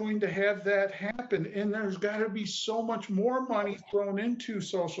you're not going to have that happen. And there's got to be so much more money thrown into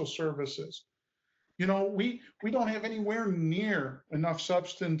social services. You know, we don't have anywhere near enough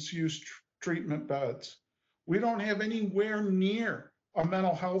substance use treatment beds. We don't have anywhere near a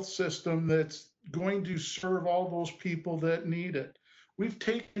mental health system that's going to serve all those people that need it. We've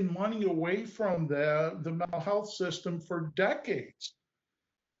taken money away from the mental health system for decades.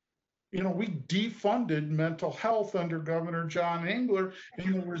 You know, we defunded mental health under Governor John Engler,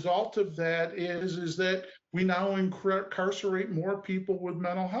 and the result of that is that we now incarcerate more people with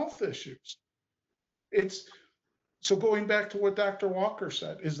mental health issues. So going back to what Dr. Walker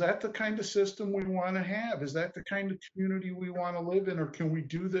said, is that the kind of system we want to have? Is that the kind of community we want to live in, or can we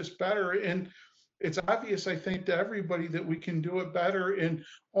do this better? And it's obvious, I think, to everybody that we can do it better. And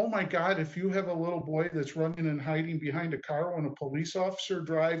oh my God, if you have a little boy that's running and hiding behind a car when a police officer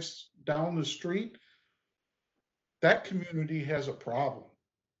drives down the street, that community has a problem.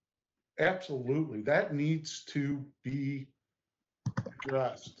 Absolutely. That needs to be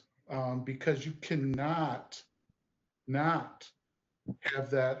addressed because you cannot not have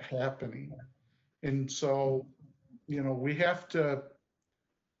that happening. And so, you know,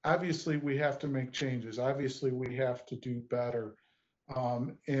 obviously we have to make changes. Obviously we have to do better.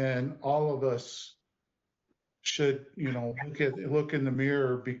 And all of us should, you know, look in the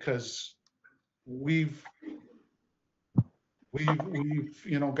mirror, because we've,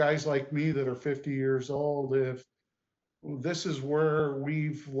 you know, guys like me that are 50 years old, if this is where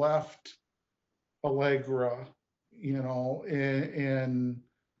we've left Allegra, you know, and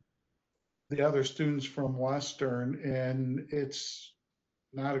the other students from Western, and it's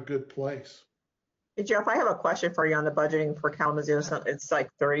not a good place. Hey, Jeff, I have a question for you on the budgeting for Kalamazoo. It's like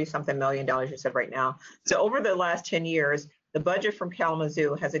 30-something million dollars you said right now. So over the last 10 years, the budget from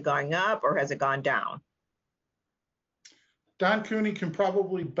Kalamazoo, has it gone up or has it gone down? Don Cooney can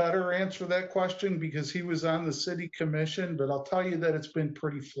probably better answer that question because he was on the city commission, but I'll tell you that it's been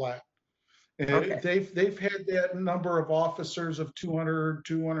pretty flat. Okay. They've had that number of officers of 200,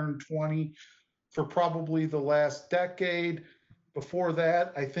 220 for probably the last decade. Before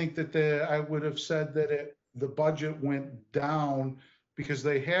that, I think that I would have said that the budget went down because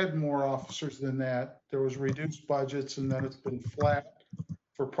they had more officers than that. There was reduced budgets, and then it's been flat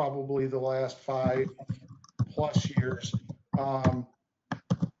for probably the last 5+ years.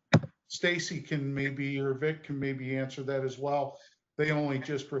 Stacy can maybe, or Vic can maybe answer that as well. They only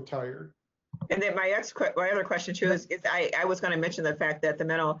just retired. And then my other question too is I was going to mention the fact that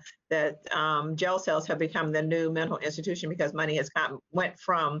jail cells have become the new mental institution because money has went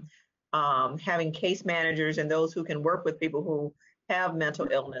from having case managers and those who can work with people who have mental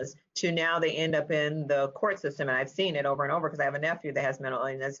illness to now they end up in the court system. And I've seen it over and over because I have a nephew that has mental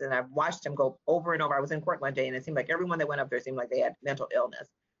illness and I've watched him go over and over. I was in court one day and it seemed like everyone that went up there seemed like they had mental illness.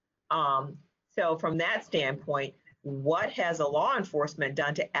 So from that standpoint, what has a law enforcement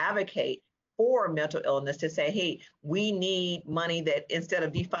done to advocate for mental illness to say, hey, we need money that instead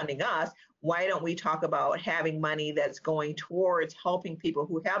of defunding us, why don't we talk about having money that's going towards helping people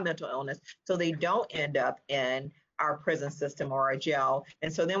who have mental illness so they don't end up in our prison system or our jail?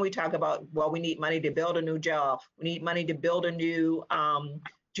 And so then we talk about, well, we need money to build a new jail. We need money to build a new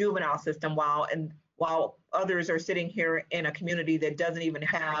juvenile system while others are sitting here in a community that doesn't even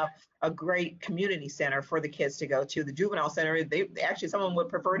have a great community center for the kids to go to. The juvenile center, someone would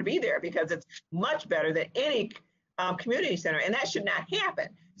prefer to be there because it's much better than any community center, and that should not happen.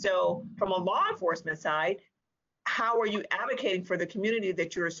 So from a law enforcement side, how are you advocating for the community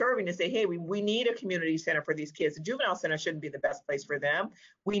that you're serving to say, hey, we need a community center for these kids. The juvenile center shouldn't be the best place for them.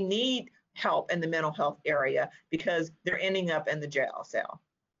 We need help in the mental health area because they're ending up in the jail cell.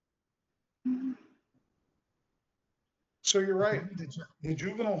 So you're right. The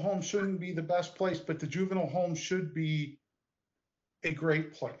juvenile home shouldn't be the best place, but the juvenile home should be a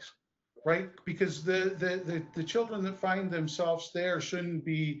great place, right? Because the children that find themselves there shouldn't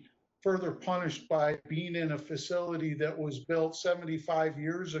be further punished by being in a facility that was built 75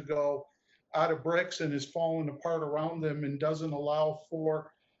 years ago out of bricks and is falling apart around them and doesn't allow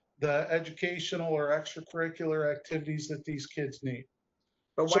for the educational or extracurricular activities that these kids need.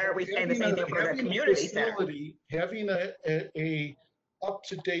 But why are we saying the same thing for the community center? Having a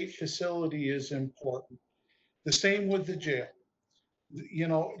up-to-date facility is important. The same with the jail. You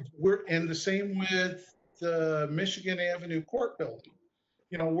know, and the same with the Michigan Avenue Court building.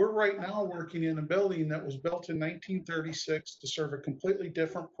 You know, we're right now working in a building that was built in 1936 to serve a completely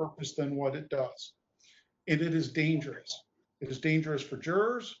different purpose than what it does. And it is dangerous. It is dangerous for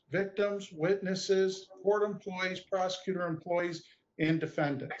jurors, victims, witnesses, court employees, prosecutor employees, and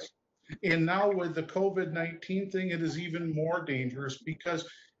defendants. And now with the COVID-19 thing, it is even more dangerous because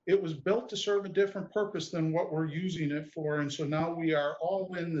it was built to serve a different purpose than what we're using it for. And so now we are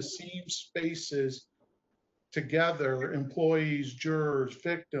all in the same spaces together, employees, jurors,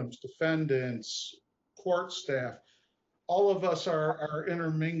 victims, defendants, court staff. All of us are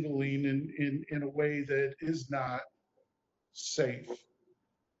intermingling in a way that is not safe.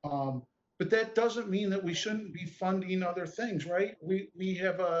 But that doesn't mean that we shouldn't be funding other things, right? We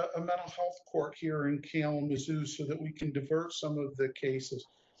have a mental health court here in Kalamazoo so that we can divert some of the cases.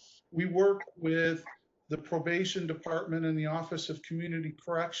 We work with the probation department and the Office of Community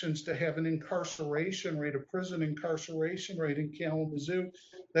Corrections to have an incarceration rate, a prison incarceration rate in Kalamazoo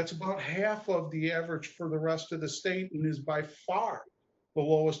that's about half of the average for the rest of the state and is by far the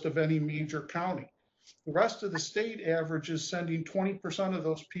lowest of any major county. The rest of the state averages sending 20% of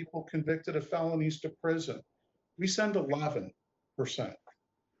those people convicted of felonies to prison. We send 11%.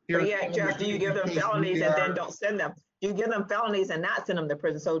 But yeah, Jeff, do you give them felonies and then don't send them? Do you give them felonies and not send them to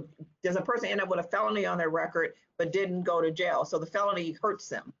prison? So does a person end up with a felony on their record but didn't go to jail? So the felony hurts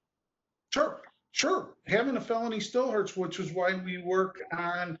them. Sure. Having a felony still hurts, which is why we work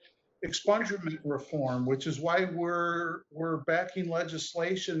on expungement reform, which is why we're backing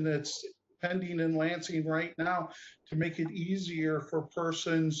legislation that's pending in Lansing right now to make it easier for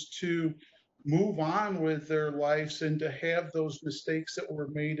persons to move on with their lives and to have those mistakes that were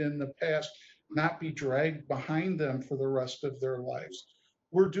made in the past not be dragged behind them for the rest of their lives.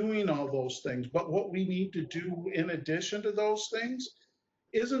 We're doing all those things, but what we need to do in addition to those things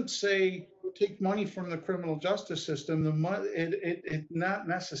isn't say take money from the criminal justice system. It's not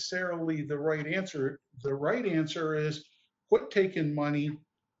necessarily the right answer. The right answer is quit taking money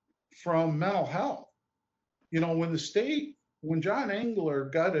from mental health. You know, when John Engler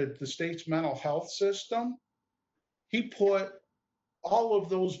gutted the state's mental health system, he put all of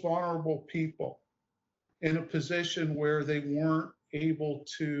those vulnerable people in a position where they weren't able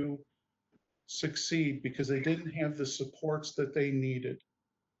to succeed because they didn't have the supports that they needed.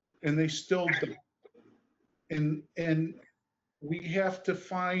 And they still don't. And we have to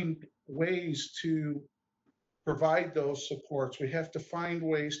find ways to provide those supports. We have to find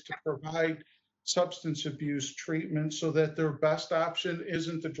ways to provide substance abuse treatment so that their best option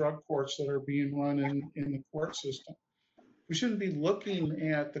isn't the drug courts that are being run in the court system. We shouldn't be looking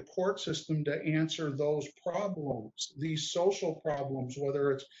at the court system to answer those problems, these social problems,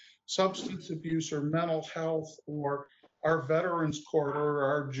 whether it's substance abuse or mental health or our veterans court or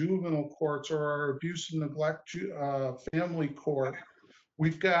our juvenile courts or our abuse and neglect family court.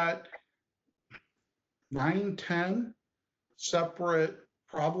 We've got 9, 10 separate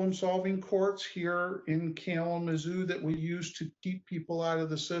problem-solving courts here in Kalamazoo that we use to keep people out of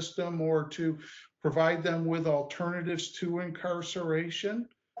the system or to provide them with alternatives to incarceration.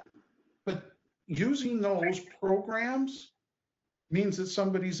 But using those programs means that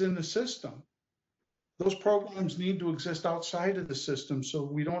somebody's in the system. Those programs need to exist outside of the system so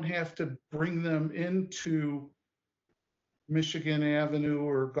we don't have to bring them into Michigan Avenue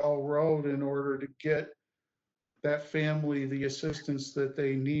or Gull Road in order to get that family the assistance that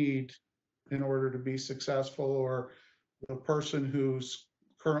they need in order to be successful, or the person who's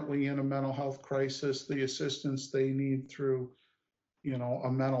currently in a mental health crisis, the assistance they need through,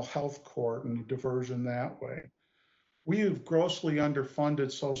 a mental health court and diversion that way. We have grossly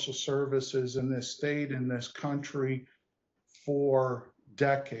underfunded social services in this state, in this country for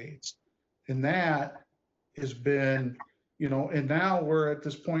decades. And that has been, and now we're at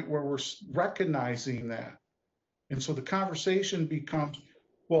this point where we're recognizing that. And so the conversation becomes,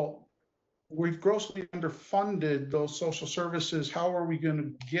 well, we've grossly underfunded those social services. How are we going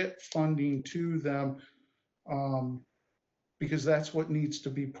to get funding to them? Because that's what needs to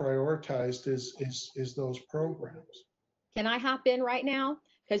be prioritized is those programs. Can I hop in right now?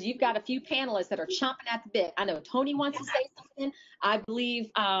 Because you've got a few panelists that are chomping at the bit. I know Tony wants to say something. I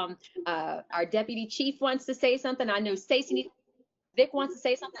believe our deputy chief wants to say something. I know Stacey, Vic wants to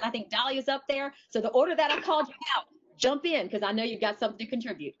say something. I think Dahlia's up there. So the order that I called you out, jump in because I know you've got something to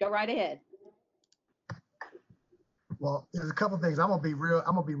contribute. Go right ahead. Well, there's a couple of things. I'm gonna be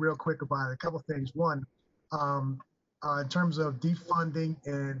real quick about it. A couple of things. One, in terms of defunding,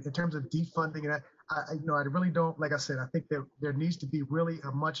 and I really don't, like I said, I think that there needs to be really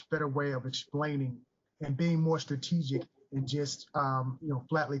a much better way of explaining and being more strategic than just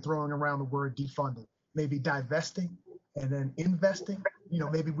flatly throwing around the word defunding. Maybe divesting and then investing.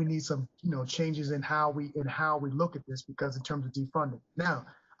 Maybe we need some changes in how we look at this, because in terms of defunding. Now,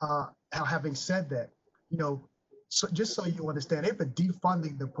 having said that, so just so you understand, they've been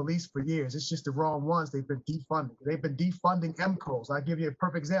defunding the police for years. It's just the wrong ones they've been defunding. They've been defunding MCOs. I'll give you a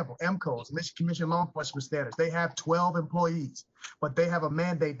perfect example. MCOs, Michigan Commission on Law Enforcement Standards. They have 12 employees, but they have a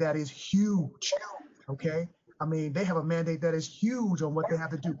mandate that is huge, okay? I mean, they have a mandate that is huge on what they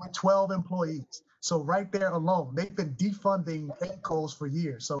have to do with 12 employees. So right there alone, they've been defunding MCOs for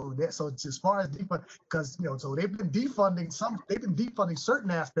years. So as far as defund, because so they've been defunding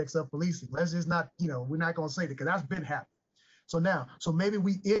certain aspects of policing. Let's just not, we're not going to say that because that's been happening. So maybe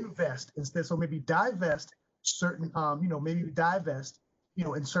we invest instead. So maybe divest certain,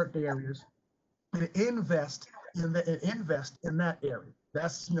 in certain areas, and invest in that area.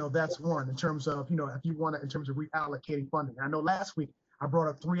 That's one in terms of, if you want to, in terms of reallocating funding. I know last week I brought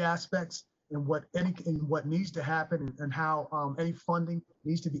up 3 aspects in what needs to happen and how any funding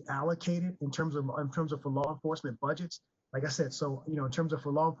needs to be allocated in terms of for law enforcement budgets. Like I said, so in terms of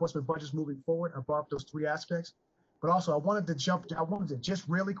for law enforcement budgets moving forward, I brought up those 3 aspects. But also I wanted to just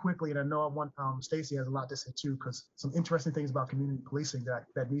really quickly, and I know Stacey has a lot to say too, because some interesting things about community policing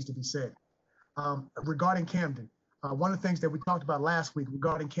that needs to be said. Regarding Camden, one of the things that we talked about last week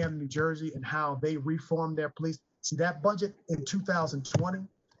regarding Camden, New Jersey, and how they reformed their police. See, that budget in 2020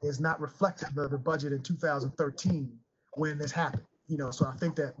 is not reflective of the budget in 2013 when this happened. So I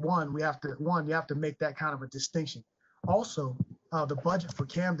think that you have to make that kind of a distinction. Also, the budget for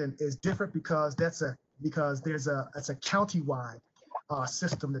Camden is different because it's a countywide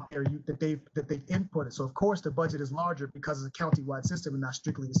system that they've inputted. So of course the budget is larger because it's a countywide system and not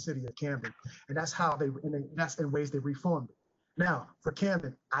strictly the city of Camden. And that's how that's in ways they reformed it. Now for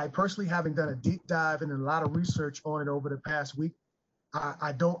Camden, I personally, having done a deep dive and a lot of research on it over the past week,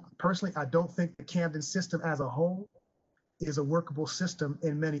 I don't think the Camden system as a whole is a workable system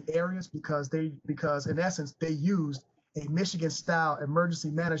in many areas because in essence they used a Michigan-style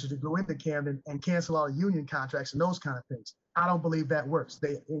emergency manager to go into Camden and cancel all union contracts and those kind of things. I don't believe that works.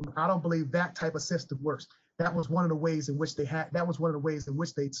 I don't believe that type of system works. That was one of the ways in which they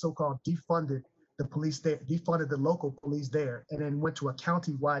so-called defunded the police there, defunded the local police there, and then went to a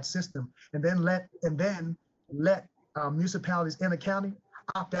county-wide system, and then let municipalities in the county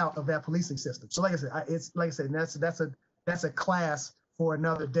opt out of that policing system. So like I said, that's that's a class for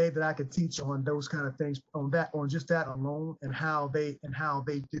another day that I could teach on those kind of things, on just that alone, and how they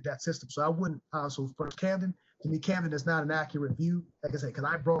did that system. So I wouldn't. So for Camden, to me, Camden is not an accurate view. Like I said, because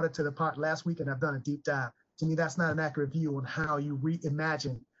I brought it to the pot last week and I've done a deep dive. To me, that's not an accurate view on how you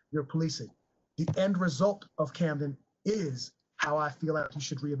reimagine your policing. The end result of Camden is how I feel like you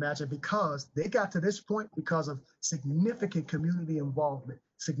should reimagine, because they got to this point because of significant community involvement,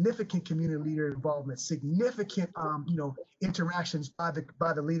 significant community leader involvement, significant interactions by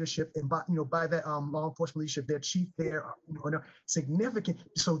the leadership and by that law enforcement leadership, their chief there, significant.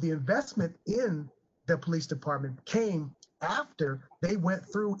 So the investment in the police department came after they went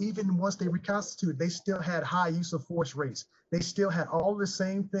through. Even once they reconstituted, they still had high use of force rates. They still had all the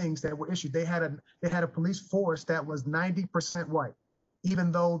same things that were issued. They had a police force that was 90% white,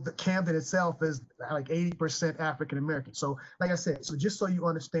 even though the Camden itself is like 80% African American. So like I said, so just so you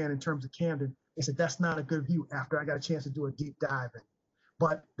understand in terms of Camden, they said that's not a good view after I got a chance to do a deep dive in.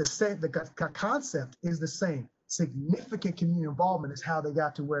 But the concept is the same. Significant community involvement is how they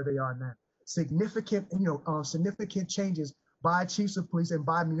got to where they are now. Significant changes by chiefs of police and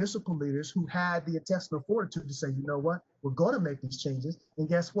by municipal leaders who had the intestinal fortitude to say, you know what, we're going to make these changes. And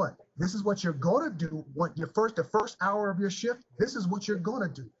guess what? This is what you're going to do. The first hour of your shift, this is what you're going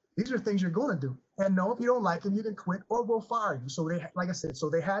to do. These are things you're going to do. And no, if you don't like them, you can quit or we'll fire you. So they, like I said, so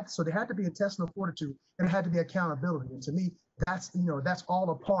they had to be intestinal fortitude and it had to be accountability. And to me, that's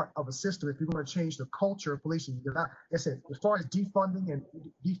all a part of a system if you're going to change the culture of policing. Like I said, as far as defunding and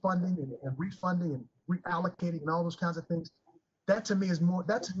refunding and reallocating and all those kinds of things, that to me,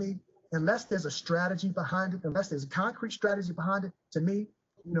 unless there's a strategy behind it, unless there's a concrete strategy behind it, to me,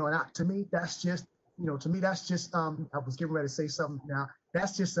 that's just, I was getting ready to say something now.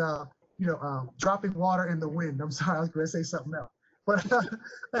 That's just, dropping water in the wind. I'm sorry, I was going to say something else. But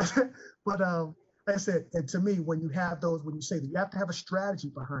like I said, and to me, when you have those, when you say that, you have to have a strategy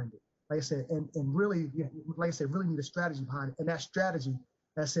behind it. Like I said, and really, like I said, really need a strategy behind it. And that strategy,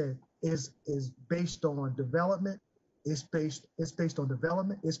 like I said, is based on development. It's based on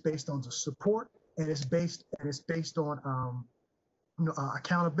development. It's based on the support, and it's based on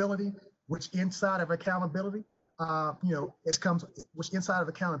accountability. Which inside of accountability, which inside of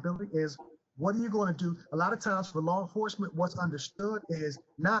accountability is, what are you going to do? A lot of times for law enforcement, what's understood is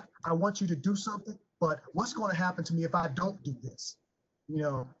not, I want you to do something, but what's going to happen to me if I don't do this?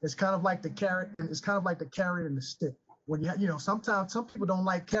 It's kind of like the carrot, and it's kind of like the carrot and the stick. When sometimes some people don't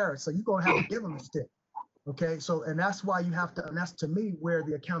like carrots, so you're going to have to give them a stick. Okay, so, and that's why you have to, and that's to me where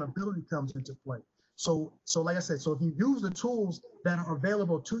the accountability comes into play. So like I said, so if you use the tools that are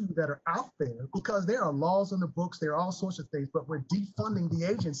available to you that are out there, because there are laws in the books, there are all sorts of things, but we're defunding the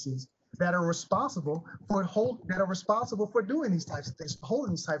agencies that are responsible for doing these types of things,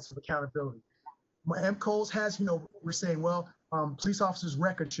 holding these types of accountability. MCOs has, we're saying, well, police officers'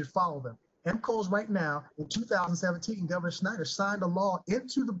 records should follow them. MCOs right now, in 2017, Governor Snyder signed a law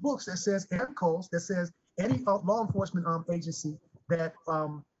into the books that says MCOs, that says any law enforcement agency that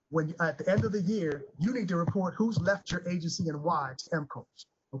when at the end of the year, you need to report who's left your agency and why to MCOs,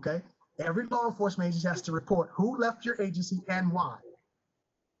 okay? Every law enforcement agency has to report who left your agency and why.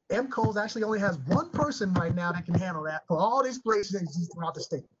 MCOs actually only has one person right now that can handle that for all these police agencies throughout the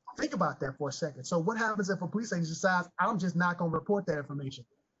state. Think about that for a second. So what happens if a police agency decides, I'm just not going to report that information?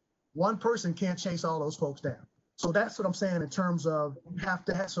 One person can't chase all those folks down. So that's what I'm saying in terms of you have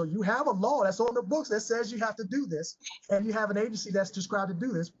to have, so you have a law that's on the books that says you have to do this, and you have an agency that's described to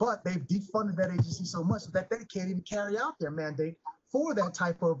do this, but they've defunded that agency so much that they can't even carry out their mandate for that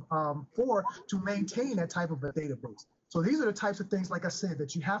type of, to maintain that type of a database. So these are the types of things, like I said,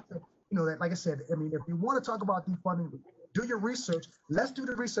 that you have to, that, like I said, I mean, if you want to talk about defunding, do your research, let's do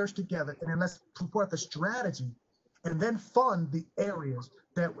the research together, and then let's support the strategy, and then fund the areas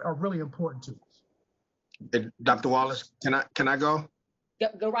that are really important to us. Dr. Wallace, can I go?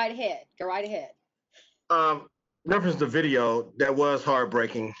 Go right ahead. Go right ahead. Reference the video that was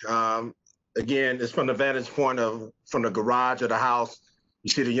heartbreaking. Again, it's from the vantage point from the garage of the house.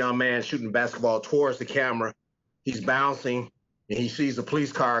 You see the young man shooting basketball towards the camera. He's bouncing, and he sees a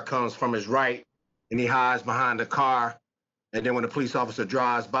police car comes from his right, and he hides behind the car. And then when the police officer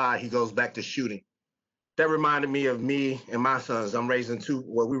drives by, he goes back to shooting. That reminded me of me and my sons.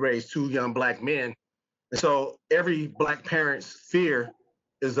 We raised two young black men. And so every black parent's fear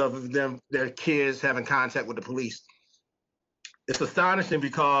is of their kids having contact with the police. It's astonishing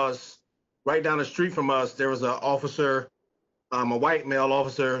because right down the street from us, there was an officer, a white male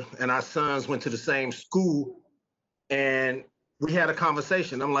officer, and our sons went to the same school. And we had a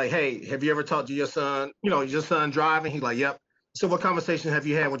conversation. I'm like, hey, have you ever talked to your son? Your son driving? He's like, yep. So what conversation have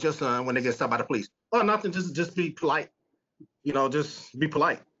you had with your son when they get stopped by the police? Oh, nothing, just be polite. just be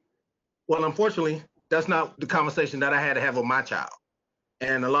polite. Well, unfortunately, that's not the conversation that I had to have with my child.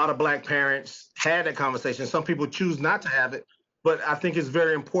 And a lot of Black parents had that conversation. Some people choose not to have it, but I think it's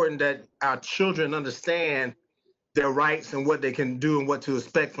very important that our children understand their rights and what they can do and what to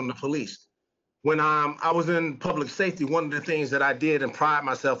expect from the police. When I was in public safety, one of the things that I did and pride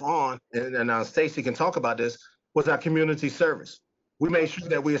myself on, and Stacy can talk about this, was our community service. We made sure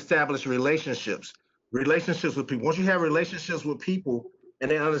that we established relationships with people. Once you have relationships with people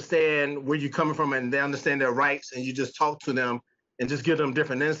and they understand where you're coming from and they understand their rights, and you just talk to them and just give them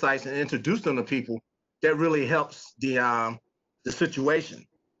different insights and introduce them to people, that really helps the situation.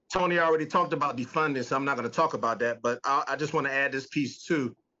 Tony already talked about defunding, so I'm not going to talk about that, but I just want to add this piece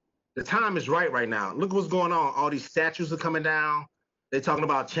too. The time is right now. Look what's going on. All these statues are coming down. They're talking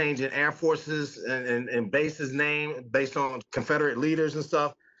about changing air forces and bases name based on Confederate leaders and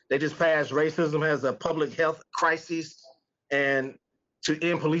stuff. They just passed racism as a public health crisis and to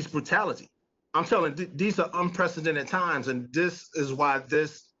end police brutality. I'm telling you, these are unprecedented times, and this is why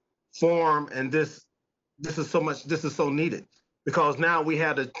this forum and this is so needed, because now we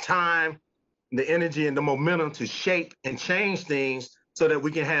have the time, the energy, and the momentum to shape and change things so that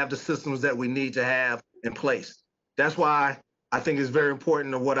we can have the systems that we need to have in place. That's why I think it's very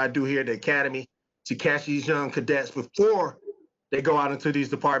important of what I do here at the Academy, to catch these young cadets before they go out into these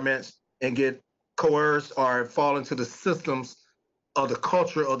departments and get coerced or fall into the systems of the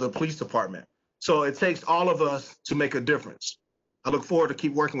culture of the police department. So it takes all of us to make a difference. I look forward to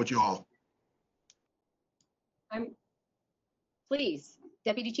keep working with you all. Please,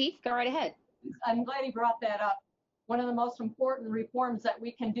 Deputy Chief, go right ahead. I'm glad he brought that up. One of the most important reforms that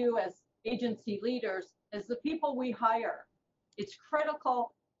we can do as agency leaders is the people we hire. It's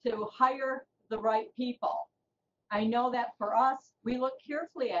critical to hire the right people. I know that for us, we look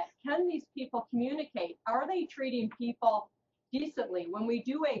carefully at, can these people communicate? Are they treating people decently? When we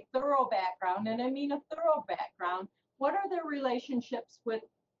do a thorough background, and I mean a thorough background, what are their relationships with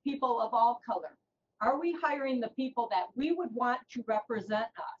people of all color? Are we hiring the people that we would want to represent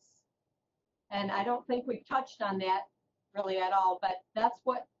us? And I don't think we've touched on that really at all, but that's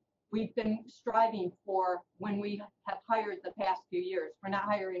what we've been striving for when we have hired the past few years. We're not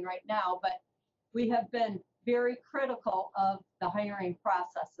hiring right now, but we have been very critical of the hiring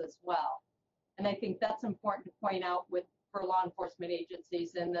process as well. And I think that's important to point out for law enforcement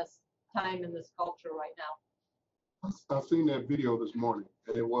agencies in this time, in this culture right now. I've seen that video this morning,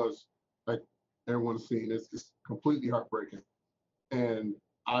 and it was like everyone's seen. It's completely heartbreaking. And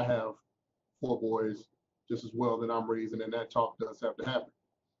I have 4 boys just as well that I'm raising, and that talk does have to happen.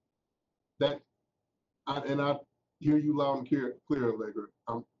 I hear you loud and clear, Allegra.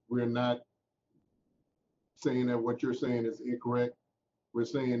 We're not saying that what you're saying is incorrect. We're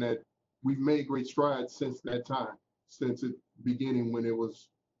saying that we've made great strides since that time, since it beginning when it was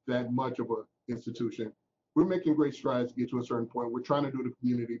that much of an institution. We're making great strides to get to a certain point. We're trying to do the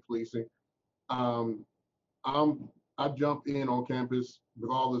community policing. I jump in on campus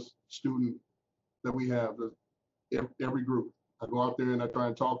with all the student that we have, every group. I go out there and I try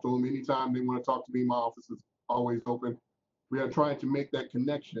and talk to them. Anytime they want to talk to me, my office is always open. We are trying to make that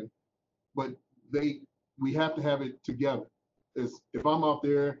connection, but we have to have it together. If I'm out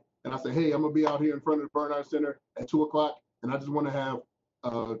there and I say, hey, I'm gonna be out here in front of the Burnout Center at 2 o'clock, and I just want to have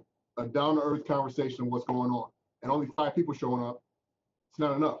a down-to-earth conversation of what's going on, and only 5 people showing up, it's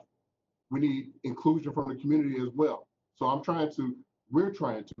not enough. We need inclusion from the community as well. So we're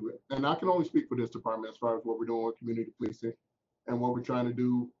trying to, and I can only speak for this department as far as what we're doing with community policing and what we're trying to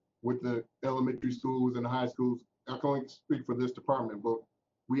do with the elementary schools and the high schools. I can only speak for this department, but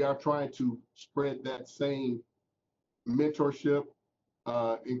we are trying to spread that same mentorship,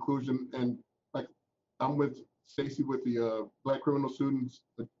 inclusion, and like I'm with Stacy with the Black Criminal Students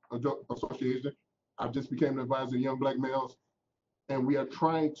Association. I just became an advisor of young Black males, and we are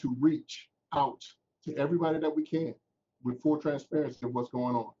trying to reach out to everybody that we can with full transparency of what's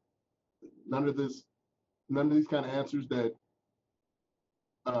going on. None of these kind of answers that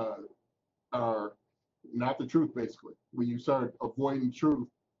are not the truth, basically. When you start avoiding truth,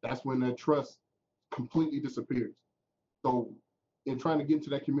 that's when that trust completely disappears. So in trying to get into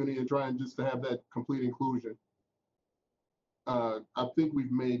that community and trying just to have that complete inclusion, I think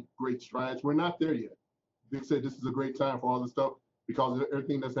we've made great strides. We're not there yet. They said this is a great time for all this stuff because of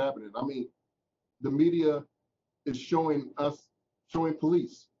everything that's happening. I mean, the media is showing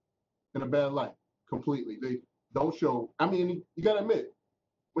police in a bad light completely. They don't show, I mean, you gotta admit,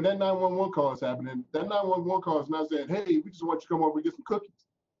 when that 911 call is happening, that 911 call is not saying, hey, we just want you to come over and get some cookies.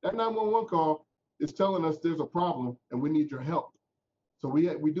 That 911 call is telling us there's a problem and we need your help. So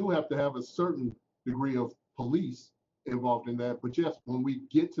we do have to have a certain degree of police involved in that. But yes, when we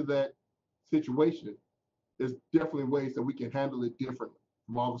get to that situation, there's definitely ways that we can handle it differently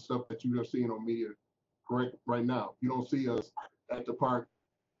from all the stuff that you are seeing on media correct right now. You don't see us at the park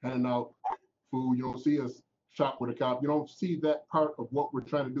handing out food. You don't see us shop with a cop. You don't see that part of what we're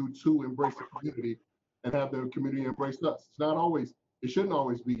trying to do to embrace the community and have the community embrace us. It's not always, it shouldn't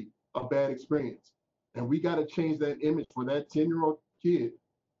always be a bad experience. And we got to change that image for that 10-year-old kid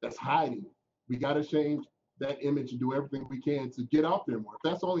that's hiding. We got to change that image and do everything we can to get out there more. If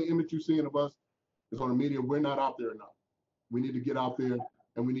that's the only image you're seeing of us is on the media, we're not out there enough. We need to get out there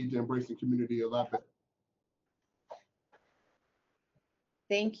and we need to embrace the community a lot better.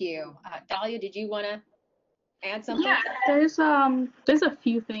 Thank you. Dahlia, did you want to add something? Yeah, there's a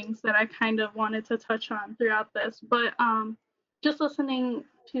few things that I kind of wanted to touch on throughout this, but just listening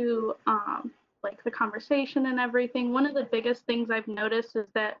to like the conversation and everything, one of the biggest things I've noticed is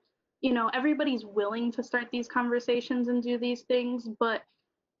that, you know, everybody's willing to start these conversations and do these things, but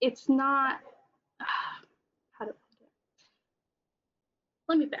it's not how to put it.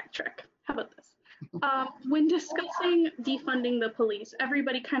 Let me backtrack. How about this? When discussing defunding the police,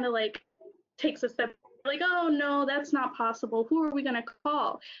 everybody kind of like takes a step like, oh no, that's not possible. Who are we going to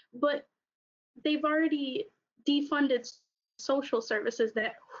call? But they've already defunded social services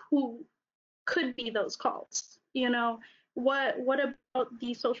that who could be those calls. You know, what about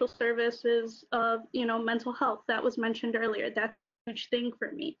the social services of, you know, mental health that was mentioned earlier? That's a huge thing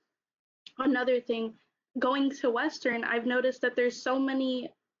for me. Another thing, going to Western, I've noticed that there's so many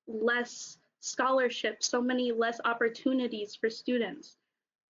less scholarships, so many less opportunities for students.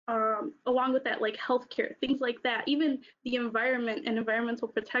 Along with that, like healthcare, things like that, even the environment and environmental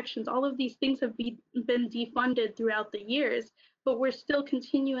protections, all of these things have been defunded throughout the years, but we're still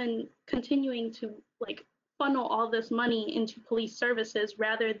continuing to like funnel all this money into police services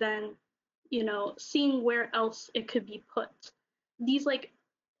rather than, you know, seeing where else it could be put. These like,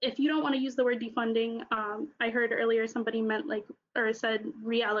 if you don't want to use the word defunding, I heard earlier somebody meant like, or said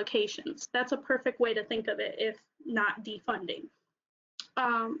reallocations. That's a perfect way to think of it, if not defunding.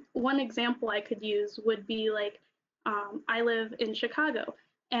 One example I could use would be like, I live in Chicago,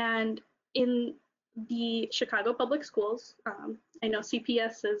 and in the Chicago public schools, I know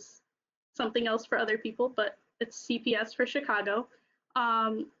CPS is something else for other people, but it's CPS for Chicago.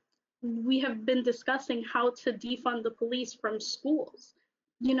 We have been discussing how to defund the police from schools.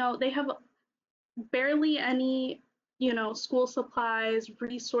 You know, they have barely any, you know, school supplies,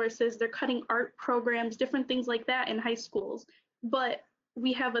 resources. They're cutting art programs, different things like that in high schools. But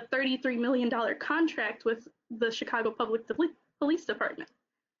we have a $33 million contract with the Chicago Public Police Department.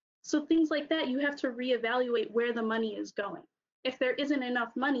 So things like that, you have to reevaluate where the money is going. If there isn't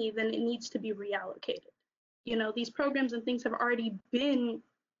enough money, then it needs to be reallocated. You know, these programs and things have already been,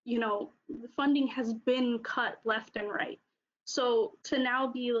 you know, the funding has been cut left and right. So to now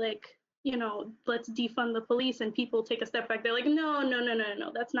be like, you know, let's defund the police and people take a step back, they're like,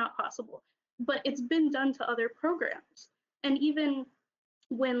 no, that's not possible. But it's been done to other programs. And even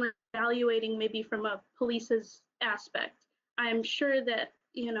when evaluating maybe from a police's aspect, I'm sure that,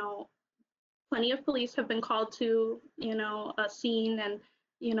 you know, plenty of police have been called to, you know, a scene and,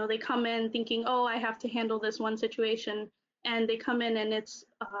 you know, they come in thinking, oh, I have to handle this one situation. And they come in and it's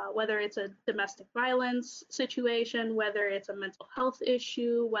whether it's a domestic violence situation, whether it's a mental health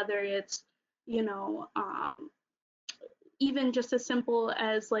issue, whether it's, you know, even just as simple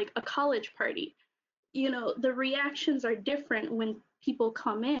as like a college party. You know, the reactions are different when people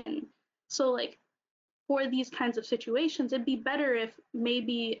come in. So like for these kinds of situations, it'd be better if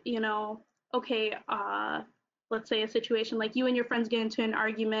maybe, you know, okay, let's say a situation like you and your friends get into an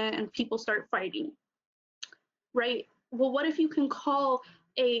argument and people start fighting, right? Well, what if you can call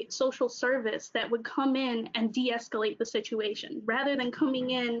a social service that would come in and de-escalate the situation rather than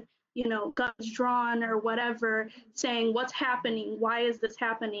coming in, you know, guns drawn or whatever, saying what's happening, why is this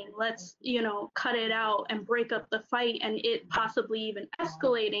happening, let's, you know, cut it out and break up the fight and it possibly even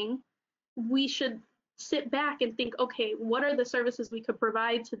escalating. We should sit back and think, okay, what are the services we could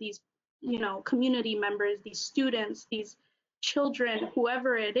provide to these, you know, community members, these students, these children,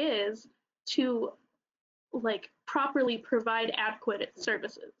 whoever it is, to like properly provide adequate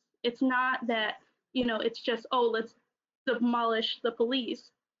services. It's not that, you know, it's just, oh, let's demolish the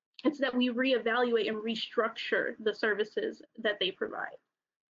police. It's that we reevaluate and restructure the services that they provide.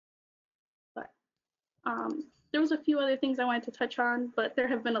 But there was a few other things I wanted to touch on, but there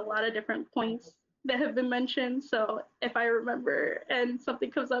have been a lot of different points that have been mentioned. So if I remember and something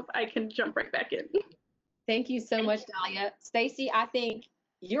comes up, I can jump right back in. Thank you so much, Dahlia. Stacy, I think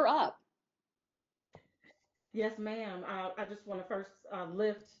you're up. Yes, ma'am. I just want to first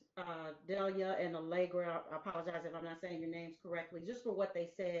lift Delia and Allegra, I apologize if I'm not saying your names correctly, just for what they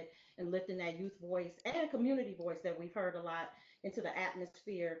said and lifting that youth voice and community voice that we've heard a lot into the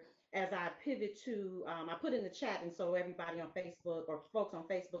atmosphere. As I pivot to, I put in the chat, and so everybody on Facebook or folks on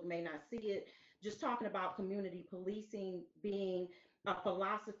Facebook may not see it, just talking about community policing being a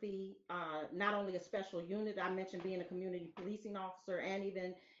philosophy, not only a special unit. I mentioned being a community policing officer and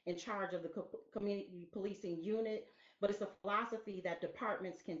even in charge of the community policing unit, but it's a philosophy that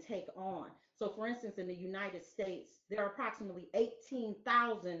departments can take on. So, for instance, in the United States, there are approximately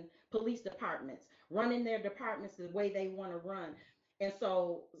 18,000 police departments running their departments the way they want to run. And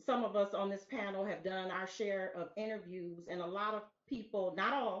so, some of us on this panel have done our share of interviews, and a lot of people,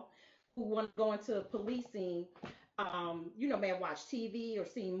 not all, who want to go into policing, may have watched TV or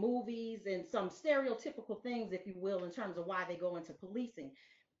seen movies and some stereotypical things, if you will, in terms of why they go into policing.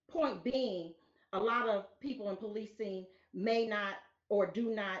 Point being, a lot of people in policing may not or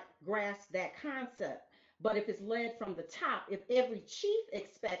do not grasp that concept. But if it's led from the top, if every chief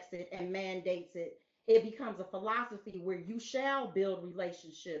expects it and mandates it, it becomes a philosophy where you shall build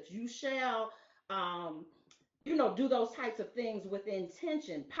relationships. You shall, do those types of things with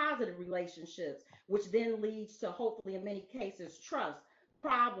intention, positive relationships, which then leads to hopefully in many cases trust,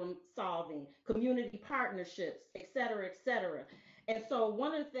 problem solving, community partnerships, et cetera, et cetera. And so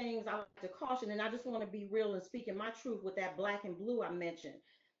one of the things I like to caution, and I just want to be real and speaking my truth with that black and blue I mentioned.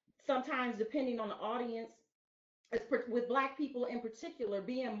 Sometimes depending on the audience, with black people in particular,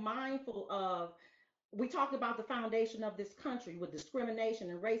 being mindful of, we talked about the foundation of this country with discrimination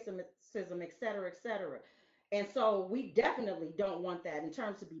and racism, et cetera, et cetera. And so we definitely don't want that in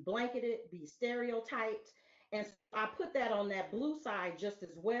terms of be blanketed, be stereotyped. And so I put that on that blue side just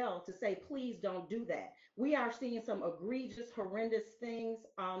as well to say, please don't do that. We are seeing some egregious, horrendous things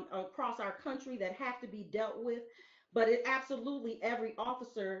across our country that have to be dealt with. But it absolutely every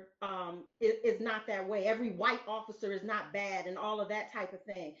officer is not that way. Every white officer is not bad and all of that type of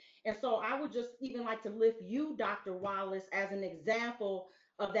thing. And so I would just even like to lift you, Dr. Wallace, as an example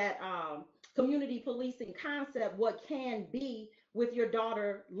of that community policing concept, what can be with your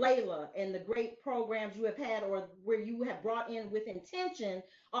daughter Layla and the great programs you have had, or where you have brought in with intention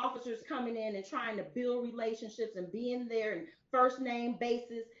officers coming in and trying to build relationships and being there and first name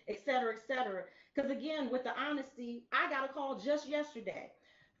basis, et cetera, et cetera. Because again, with the honesty, I got a call just yesterday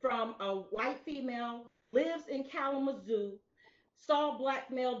from a white female, lives in Kalamazoo, saw a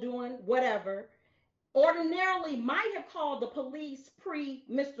black male doing whatever, ordinarily might have called the police pre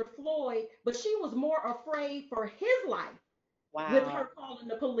Mr. Floyd, but she was more afraid for his life with her calling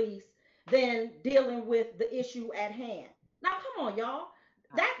the police than dealing with the issue at hand. Now, come on, y'all.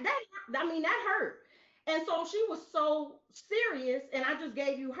 That hurt. And so she was so serious, and I just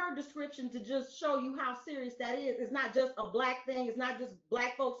gave you her description to just show you how serious that is. It's not just a black thing. It's not just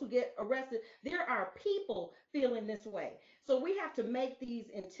black folks who get arrested. There are people feeling this way. So we have to make these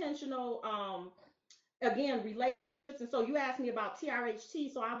intentional again, relationships. And so you asked me about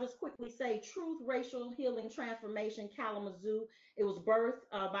TRHT, so I'll just quickly say Truth, Racial Healing Transformation Kalamazoo. It was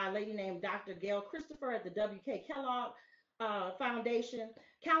birthed by a lady named Dr. Gail Christopher at the W.K. Kellogg Foundation.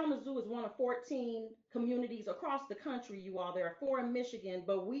 Kalamazoo is one of 14 communities across the country, you all. There are 4 in Michigan,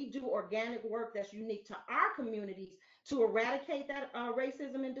 but we do organic work that's unique to our communities to eradicate that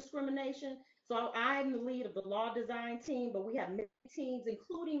racism and discrimination. So I'm the lead of the law design team, but we have many teams,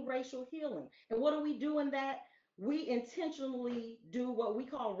 including racial healing. And what do we do in that? We intentionally do what we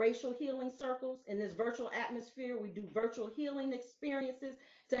call racial healing circles in this virtual atmosphere. We do virtual healing experiences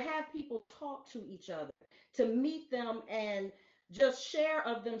to have people talk to each other, to meet them and just share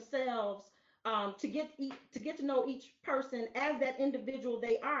of themselves, to get to know each person as that individual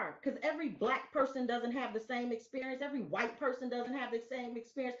they are. Because every black person doesn't have the same experience. Every white person doesn't have the same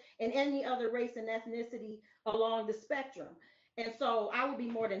experience, and any other race and ethnicity along the spectrum. And so I would be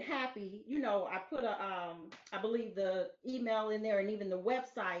more than happy, I put I believe the email in there and even the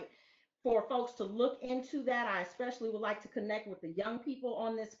website for folks to look into that. I especially would like to connect with the young people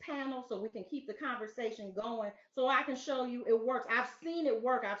on this panel so we can keep the conversation going, so I can show you it works. I've seen it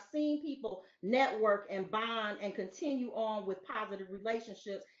work. I've seen people network and bond and continue on with positive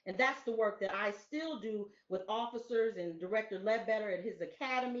relationships. And that's the work that I still do with officers and Director Ledbetter at his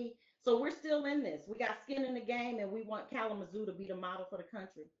academy. So we're still in this. We got skin in the game, and we want Kalamazoo to be the model for the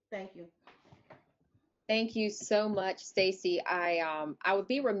country. Thank you. Thank you so much, Stacy. I would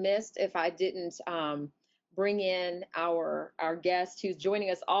be remiss if I didn't bring in our guest who's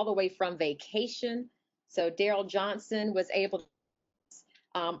joining us all the way from vacation. So Daryl Johnson was able to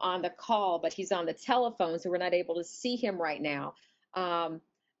on the call, but he's on the telephone, so we're not able to see him right now.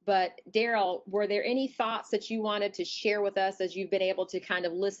 But Daryl, were there any thoughts that you wanted to share with us as you've been able to kind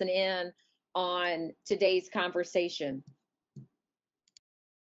of listen in on today's conversation?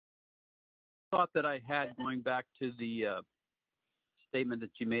 Thought that I had going back to the statement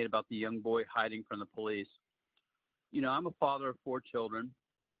that you made about the young boy hiding from the police. You know, I'm a father of 4 children,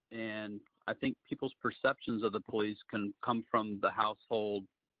 and I think people's perceptions of the police can come from the household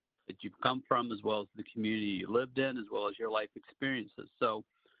that you've come from, as well as the community you lived in, as well as your life experiences. So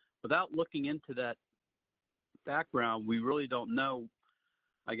without looking into that background, we really don't know,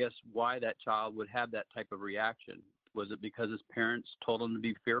 I guess, why that child would have that type of reaction. Was it because his parents told him to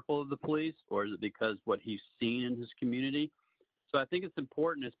be fearful of the police, or is it because what he's seen in his community? So I think it's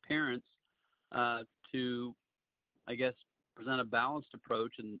important as parents to, I guess, present a balanced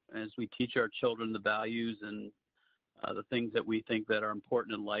approach, and as we teach our children the values and the things that we think that are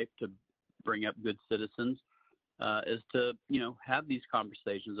important in life to bring up good citizens, is to, you know, have these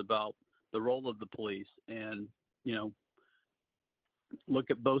conversations about the role of the police and, you know,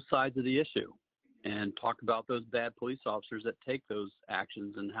 look at both sides of the issue and talk about those bad police officers that take those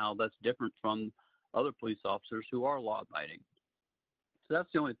actions and how that's different from other police officers who are law-abiding. So that's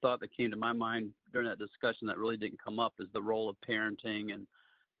the only thought that came to my mind during that discussion that really didn't come up, is the role of parenting and,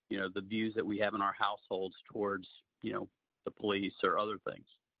 you know, the views that we have in our households towards, you know, the police or other things.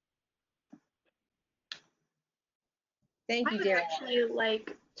 Thank you, I would Daryl. actually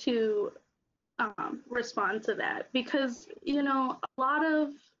like to respond to that, because, you know, a lot of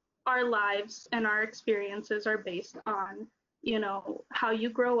our lives and our experiences are based on, you know, how you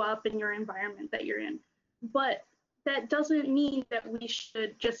grow up and your environment that you're in. But that doesn't mean that we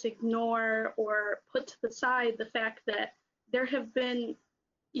should just ignore or put to the side the fact that there have been,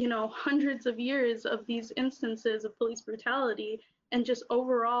 you know, hundreds of years of these instances of police brutality and just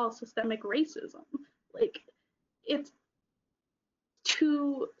overall systemic racism. Like, it's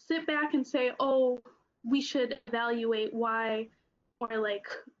to sit back and say, oh, we should evaluate why, or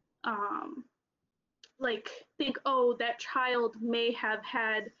think, oh, that child may have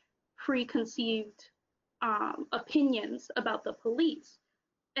had preconceived opinions about the police,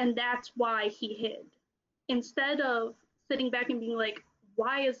 and that's why he hid. Instead of sitting back and being like,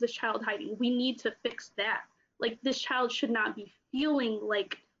 why is this child hiding? We need to fix that. Like, this child should not be feeling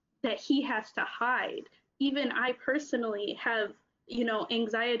like that he has to hide. Even I personally have, you know,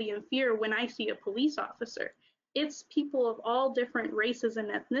 anxiety and fear when I see a police officer. It's people of all different races and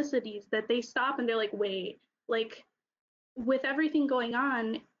ethnicities that they stop and they're like, wait, like, with everything going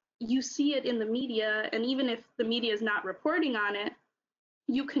on, you see it in the media, and even if the media is not reporting on it,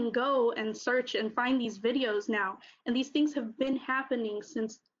 you can go and search and find these videos now. And these things have been happening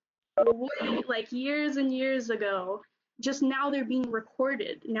since like years and years ago. Just now they're being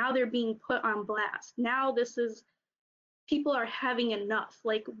recorded. Now they're being put on blast. Now people are having enough.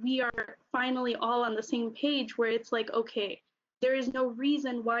 Like, we are finally all on the same page where it's like, okay, there is no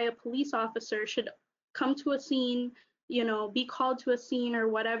reason why a police officer should come to a scene, you know, be called to a scene or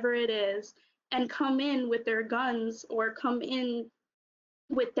whatever it is, and come in with their guns or come in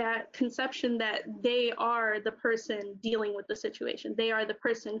with that conception that they are the person dealing with the situation. They are the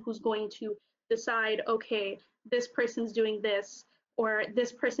person who's going to decide, okay, this person's doing this, or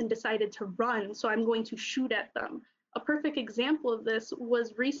this person decided to run, so I'm going to shoot at them. A perfect example of this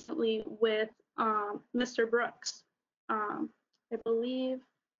was recently with Mr. Brooks. I believe,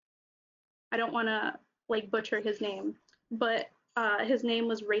 I don't want to like butcher his name, but his name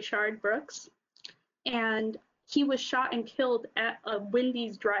was Rayshard Brooks, and he was shot and killed at a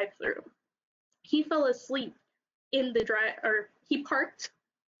Wendy's drive-thru. He fell asleep in the he parked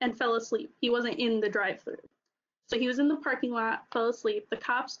and fell asleep. He wasn't in the drive-thru. So he was in the parking lot, fell asleep. The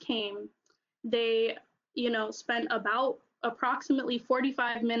cops came. They, you know, spent about approximately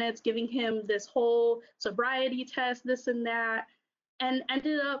 45 minutes giving him this whole sobriety test, this and that, and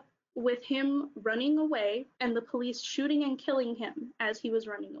ended up with him running away and the police shooting and killing him as he was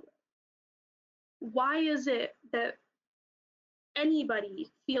running away. Why is it that anybody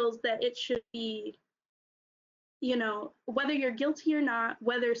feels that it should be, you know, whether you're guilty or not,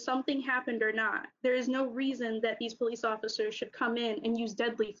 whether something happened or not, there is no reason that these police officers should come in and use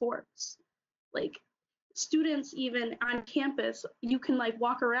deadly force? Like, students even on campus, you can like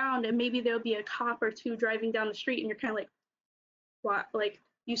walk around and maybe there'll be a cop or two driving down the street and you're kind of like, what? Like,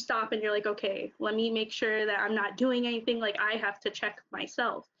 you stop and you're like, okay, let me make sure that I'm not doing anything. Like, I have to check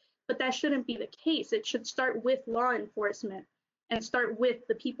myself. But that shouldn't be the case. It should start with law enforcement and start with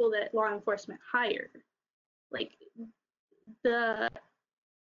the people that law enforcement hire. Like, the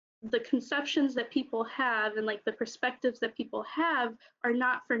conceptions that people have and like the perspectives that people have are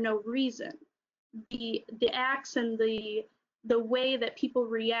not for no reason. The acts and the the way that people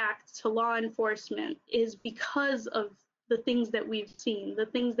react to law enforcement is because of the things that we've seen, the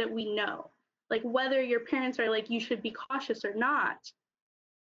things that we know. Like whether your parents are like, you should be cautious or not,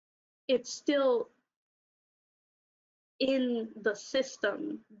 it's still in the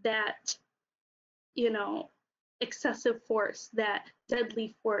system that, you know, excessive force, that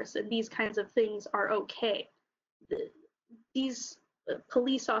deadly force, and these kinds of things are okay. These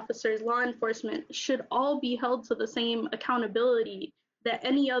police officers, law enforcement should all be held to the same accountability that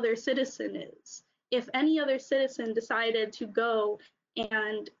any other citizen is. If any other citizen decided to go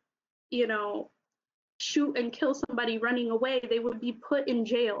and, you know, shoot and kill somebody running away, they would be put in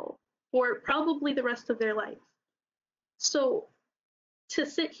jail for probably the rest of their life. So to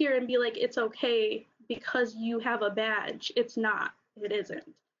sit here and be like, it's okay because you have a badge, it's not, it isn't.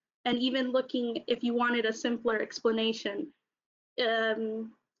 And even looking, if you wanted a simpler explanation,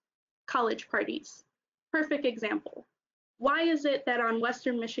 college parties, perfect example. Why is it that on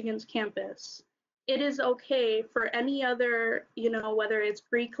Western Michigan's campus, it is okay for any other, you know, whether it's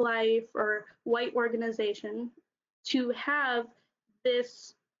Greek life or white organization, to have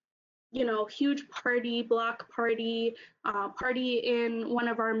this, you know, huge party, block party, party in one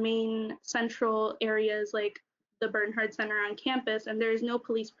of our main central areas like the Bernhard Center on campus, and there is no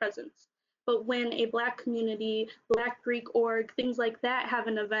police presence. But when a Black community, Black Greek org, things like that have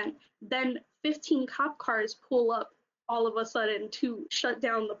an event, then 15 cop cars pull up all of a sudden to shut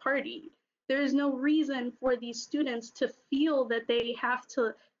down the party. There is no reason for these students to feel that they have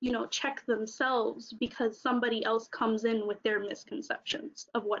to, you know, check themselves because somebody else comes in with their misconceptions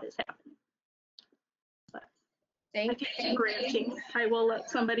of what is happening. But I keep ranting. I will let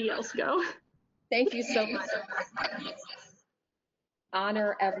somebody else go. Thank you so much.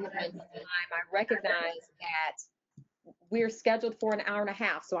 Honor everyone's time. I recognize that we're scheduled for an hour and a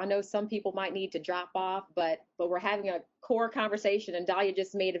half, so I know some people might need to drop off, but we're having a core conversation, and Dahlia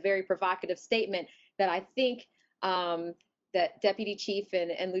just made a very provocative statement that I think that Deputy Chief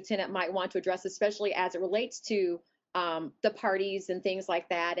and Lieutenant might want to address, especially as it relates to the parties and things like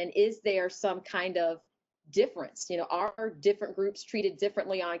that. And is there some kind of difference? You know, are different groups treated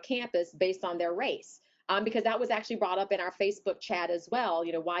differently on campus based on their race? Because that was actually brought up in our Facebook chat as well.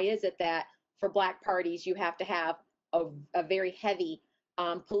 You know, why is it that for Black parties you have to have a very heavy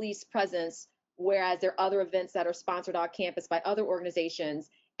police presence, whereas there are other events that are sponsored on campus by other organizations,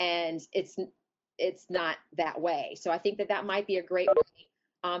 and it's not that way. So I think that might be a great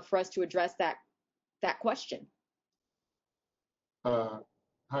way for us to address that question. Hi,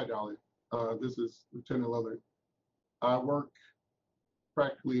 Dolly. This is Lieutenant Lillard. I work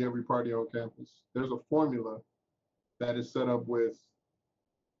practically every party on campus. There's a formula that is set up with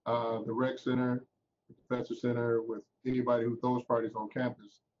the rec center, the professor center, with anybody who throws parties on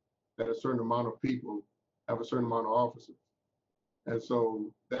campus, that a certain amount of people have a certain amount of officers. And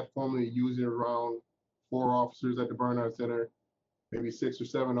so that formula usually around 4 officers at the Bernhard Center, maybe 6 or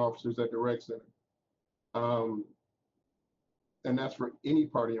 7 officers at the rec center. And that's for any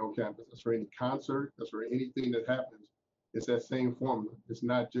party on campus. That's for any concert. That's for anything that happens. It's that same formula. It's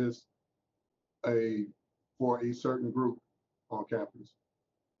not just for a certain group on campus.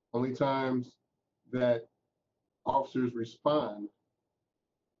 Only times that officers respond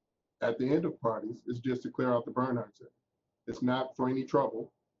at the end of parties is just to clear out the Bernhard Center. It's not for any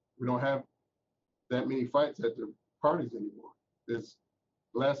trouble. We don't have that many fights at the parties anymore. The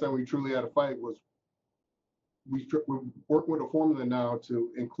last time we truly had a fight was we're working with a formula now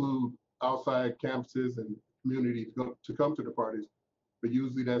to include outside campuses and community to come to the parties, but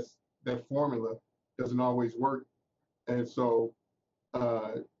usually that formula doesn't always work, and so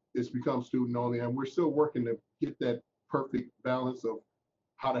it's become student only, and we're still working to get that perfect balance of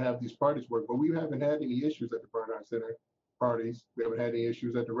how to have these parties work. But we haven't had any issues at the Bernhard Center parties. We haven't had any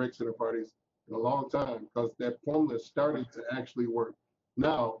issues at the rec center parties in a long time because that formula is starting to actually work.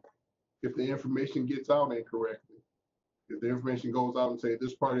 Now, if the information gets out incorrectly, if the information goes out and say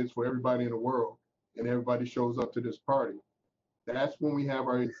this party is for everybody in the world and everybody shows up to this party, that's when we have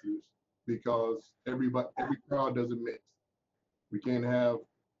our issues, because every crowd doesn't mix. We can't have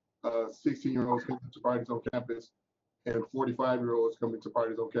 16-year-olds coming to parties on campus and 45-year-olds coming to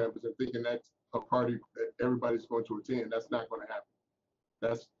parties on campus and thinking that's a party that everybody's going to attend. That's not going to happen.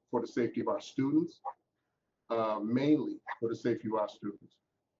 That's for the safety of our students, mainly for the safety of our students.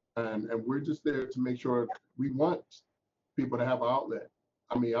 And we're just there to make sure we want people to have an outlet.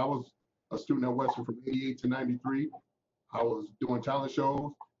 I mean, I was a student at Western from 88 to 93. I was doing talent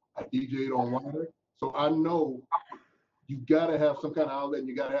shows. I DJ'd on water. So I know you got to have some kind of outlet and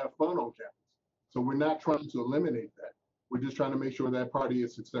you got to have fun on campus. So we're not trying to eliminate that. We're just trying to make sure that party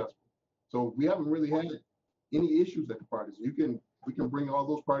is successful. So we haven't really had any issues at the parties. We can bring all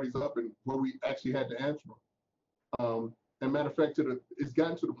those parties up and where we actually had to answer them. And matter of fact, it's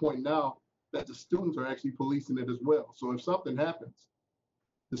gotten to the point now that the students are actually policing it as well. So if something happens,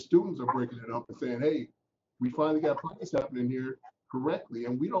 the students are breaking it up and saying, hey, we finally got parties happening here correctly,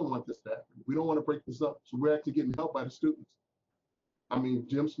 and we don't want this to happen. We don't want to break this up. So we're actually getting help by the students. I mean,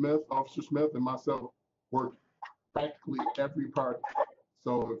 Jim Smith, Officer Smith, and myself worked practically every party.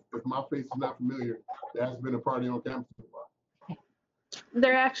 So if my face is not familiar, there has been a party on campus in a while.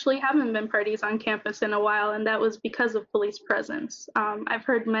 There actually haven't been parties on campus in a while, and that was because of police presence. I've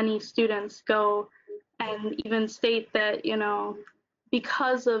heard many students go and even state that,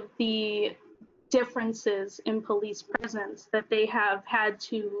 because of the differences in police presence, that they have had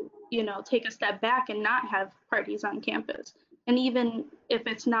to, take a step back and not have parties on campus. And even if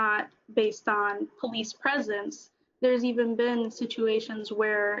it's not based on police presence, there's even been situations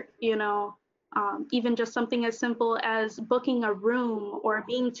where, even just something as simple as booking a room or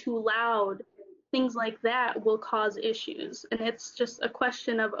being too loud, things like that will cause issues. And it's just a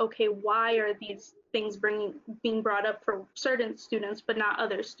question of, okay, why are these things being brought up for certain students but not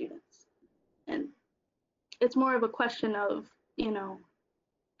other students? And it's more of a question of,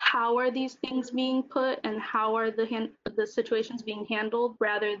 how are these things being put and how are the situations being handled,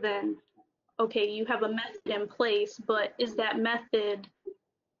 rather than, okay, you have a method in place, but is that method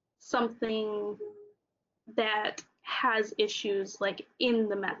something that has issues like in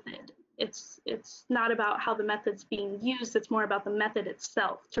the method? It's not about how the method's being used, it's more about the method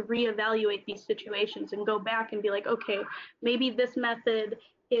itself, to reevaluate these situations and go back and be like, okay, maybe this method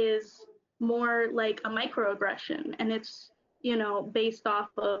is more like a microaggression and it's, based off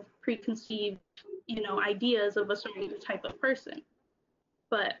of preconceived, ideas of a certain type of person.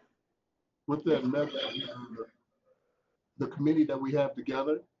 But with that method, the committee that we have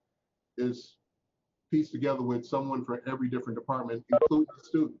together is pieced together with someone for every different department, including the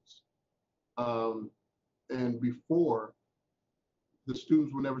students. And before, the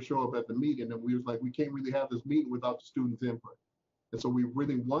students would never show up at the meeting, and we was like, we can't really have this meeting without the students' input. And so we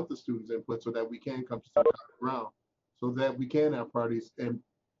really want the students' input so that we can come to some ground, so that we can have parties and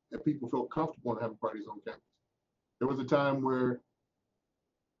people feel comfortable in having parties on campus. There was a time where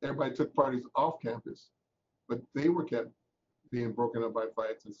everybody took parties off campus, but they were kept being broken up by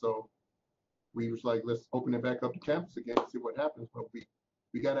fights. And so we was like, let's open it back up to campus again and see what happens. But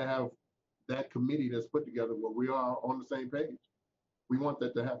we got to have that committee that's put together where we are on the same page. We want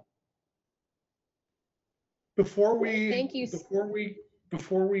that to happen. Before Thank you.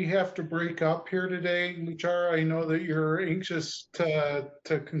 we have to break up here today, Luchara, I know that you're anxious to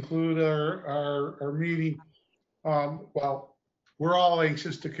conclude our meeting. Well, we're all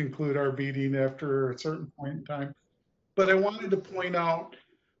anxious to conclude our meeting after a certain point in time. But I wanted to point out,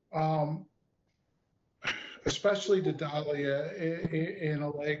 especially to Dahlia and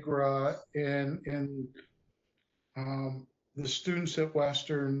Allegra and the students at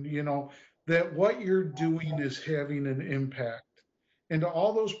Western, that what you're doing is having an impact. And to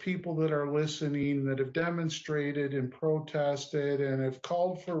all those people that are listening, that have demonstrated and protested and have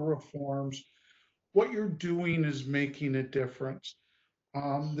called for reforms, what you're doing is making a difference.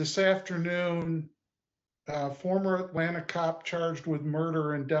 This afternoon, former Atlanta cop charged with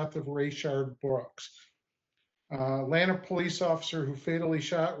murder and death of Rayshard Brooks. Atlanta police officer who fatally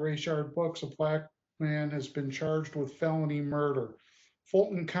shot Rayshard Brooks, a black man, has been charged with felony murder.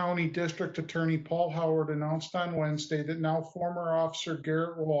 Fulton County District Attorney Paul Howard announced on Wednesday that now former Officer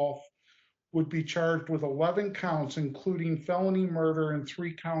Garrett Rolfe would be charged with 11 counts, including felony murder and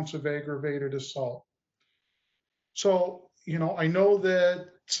 3 counts of aggravated assault. So, I know that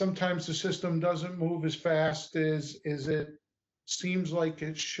sometimes the system doesn't move as fast as it seems like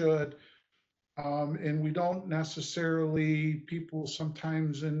it should. And we don't necessarily, people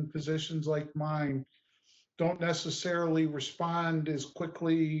sometimes in positions like mine, don't necessarily respond as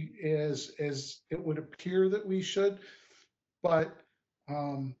quickly as it would appear that we should. But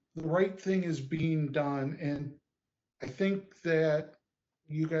the right thing is being done. And I think that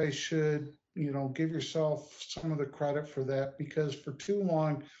you guys should, give yourself some of the credit for that, because for too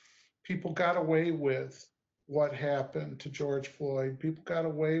long, people got away with what happened to George Floyd. People got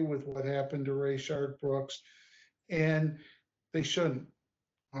away with what happened to Rayshard Brooks, and they shouldn't.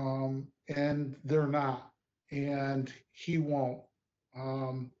 And they're not, and he won't.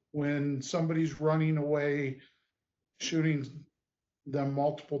 When somebody's running away, shooting them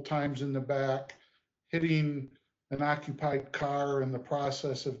multiple times in the back, hitting an occupied car in the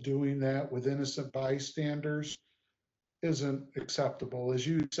process of doing that with innocent bystanders isn't acceptable. As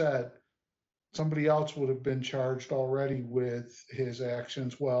you said, somebody else would have been charged already with his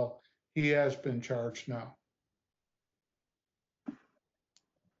actions. Well, he has been charged now.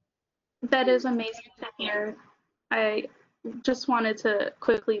 That is amazing to hear. I just wanted to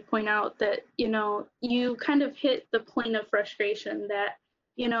quickly point out that, you kind of hit the point of frustration that,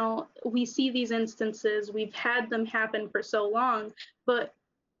 we see these instances, we've had them happen for so long, but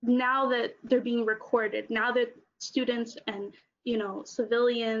now that they're being recorded, now that students and,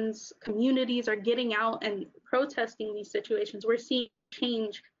 civilians, communities are getting out and protesting these situations, we're seeing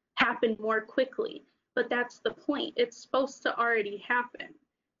change happen more quickly. But that's the point. It's supposed to already happen.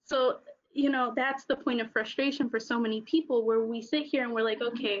 So, that's the point of frustration for so many people where we sit here and we're like,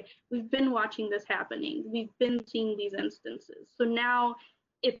 okay, we've been watching this happening. We've been seeing these instances. So now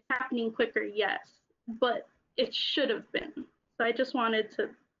it's happening quicker, yes, but it should have been. So I just wanted to,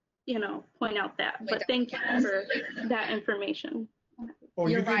 point out that. But thank you for that information. Oh,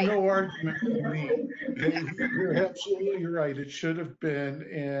 you You're get right. no argument from me. You're absolutely right. It should have been,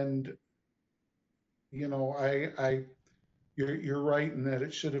 and you're right in that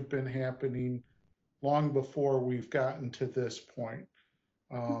it should have been happening long before we've gotten to this point.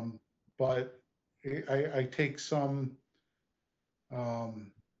 But I take some, I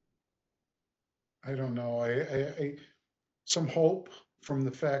don't know, some hope from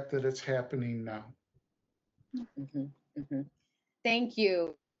the fact that it's happening now. Thank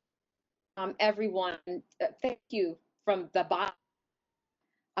you, everyone. Thank you from the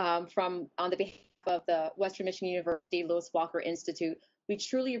bottom, from on the behalf of the Western Michigan University Lewis Walker Institute. We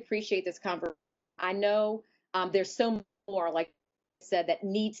truly appreciate this conversation. I know there's so more, like I said, that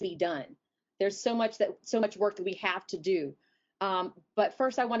needs to be done. There's so much work that we have to do. But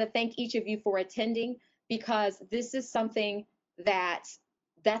first, I want to thank each of you for attending, because this is something that's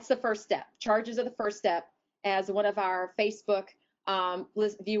the first step. Charges are the first step. As one of our Facebook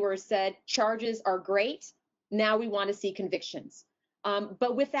viewers said, charges are great. Now we want to see convictions.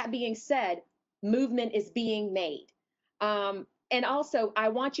 But with that being said, movement is being made. And also, I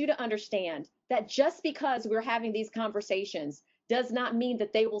want you to understand that just because we're having these conversations does not mean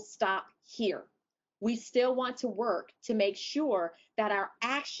that they will stop here. We still want to work to make sure that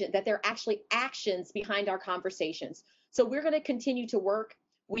there are actually actions behind our conversations. So we're going to continue to work.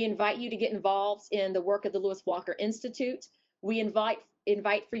 We invite you to get involved in the work of the Lewis Walker Institute. We invite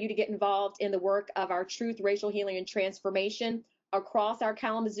for you to get involved in the work of our Truth, Racial Healing, and Transformation across our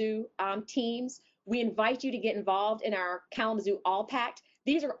Kalamazoo teams. We invite you to get involved in our Kalamazoo All Pact.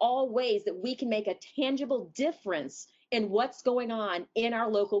 These are all ways that we can make a tangible difference in what's going on in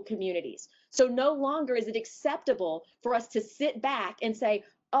our local communities. So no longer is it acceptable for us to sit back and say,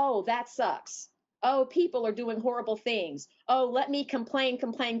 oh, that sucks. Oh, people are doing horrible things. Oh, let me complain,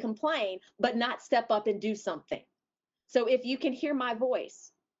 but not step up and do something. So if you can hear my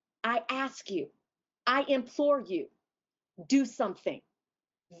voice, I ask you, I implore you, do something.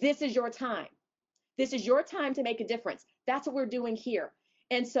 This is your time. This is your time to make a difference. That's what we're doing here.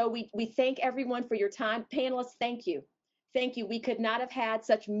 And so we thank everyone for your time. Panelists, thank you. Thank you. We could not have had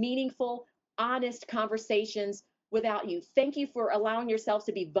such meaningful, honest conversations without you. Thank you for allowing yourselves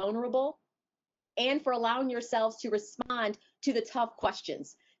to be vulnerable and for allowing yourselves to respond to the tough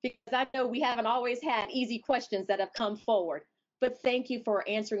questions. Because I know we haven't always had easy questions that have come forward, but thank you for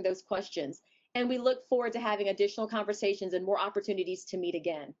answering those questions. And we look forward to having additional conversations and more opportunities to meet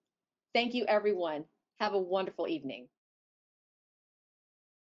again. Thank you, everyone. Have a wonderful evening.